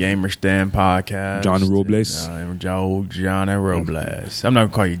and the Gamer Stand podcast. John Robles. Johnny Robles. I'm not going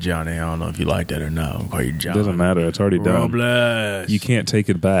to call you Johnny. I don't know if you like that or not. I'm going to call you John. Doesn't matter. It's already done. Robles. You can't take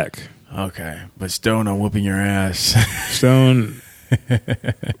it back. Okay. But Stone, I'm whooping your ass. Stone.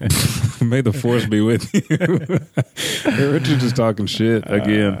 May the force be with you. Richard's just talking shit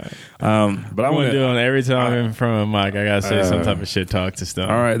again. But I want to do it every time I'm in front of a mic. I gotta say some type of shit talk to Stone.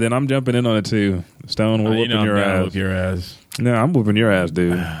 All right, then I'm jumping in on it too. Stone, we're whooping your ass. Whoop your ass. No, I'm whooping your ass,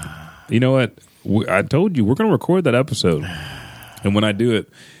 dude. You know what? I told you we're gonna record that episode, and when I do it,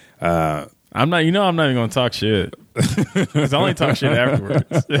 I'm not even going to talk shit. Because I only talk shit afterwards.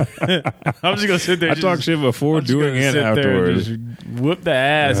 I'm just going to sit there. I talk shit before doing and afterwards. Just whoop the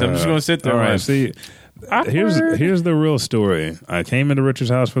ass. I'm just going to sit there. All right, see, here's the real story. I came into Richard's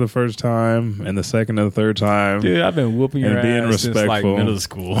house for the first time, and the second and the third time. Dude, I've been whooping your ass since like middle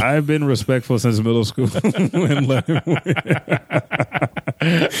school. I've been respectful since middle school.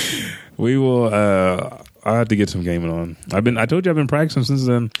 We will. I have to get some gaming on. I told you I've been practicing since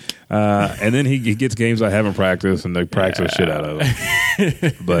then. And then he gets games I haven't practiced, and they practice the shit out of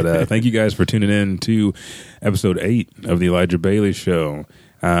them. But thank you guys for tuning in to episode 8 of the Elijah Bailey Show.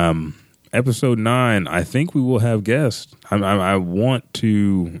 Episode 9, I think we will have guests. I want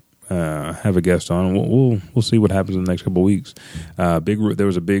to have a guest on. We'll see what happens in the next couple of weeks. There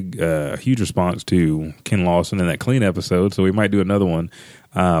was a huge response to Ken Lawson in that clean episode, so we might do another one.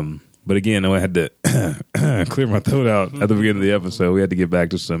 But again, I had to clear my throat out at the beginning of the episode. We had to get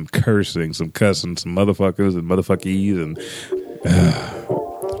back to some cursing, some cussing, some motherfuckers and motherfuckies. And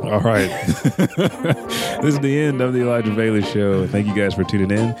all right. This is the end of the Elijah Bailey Show. Thank you guys for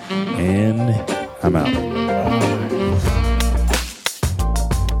tuning in, and I'm out.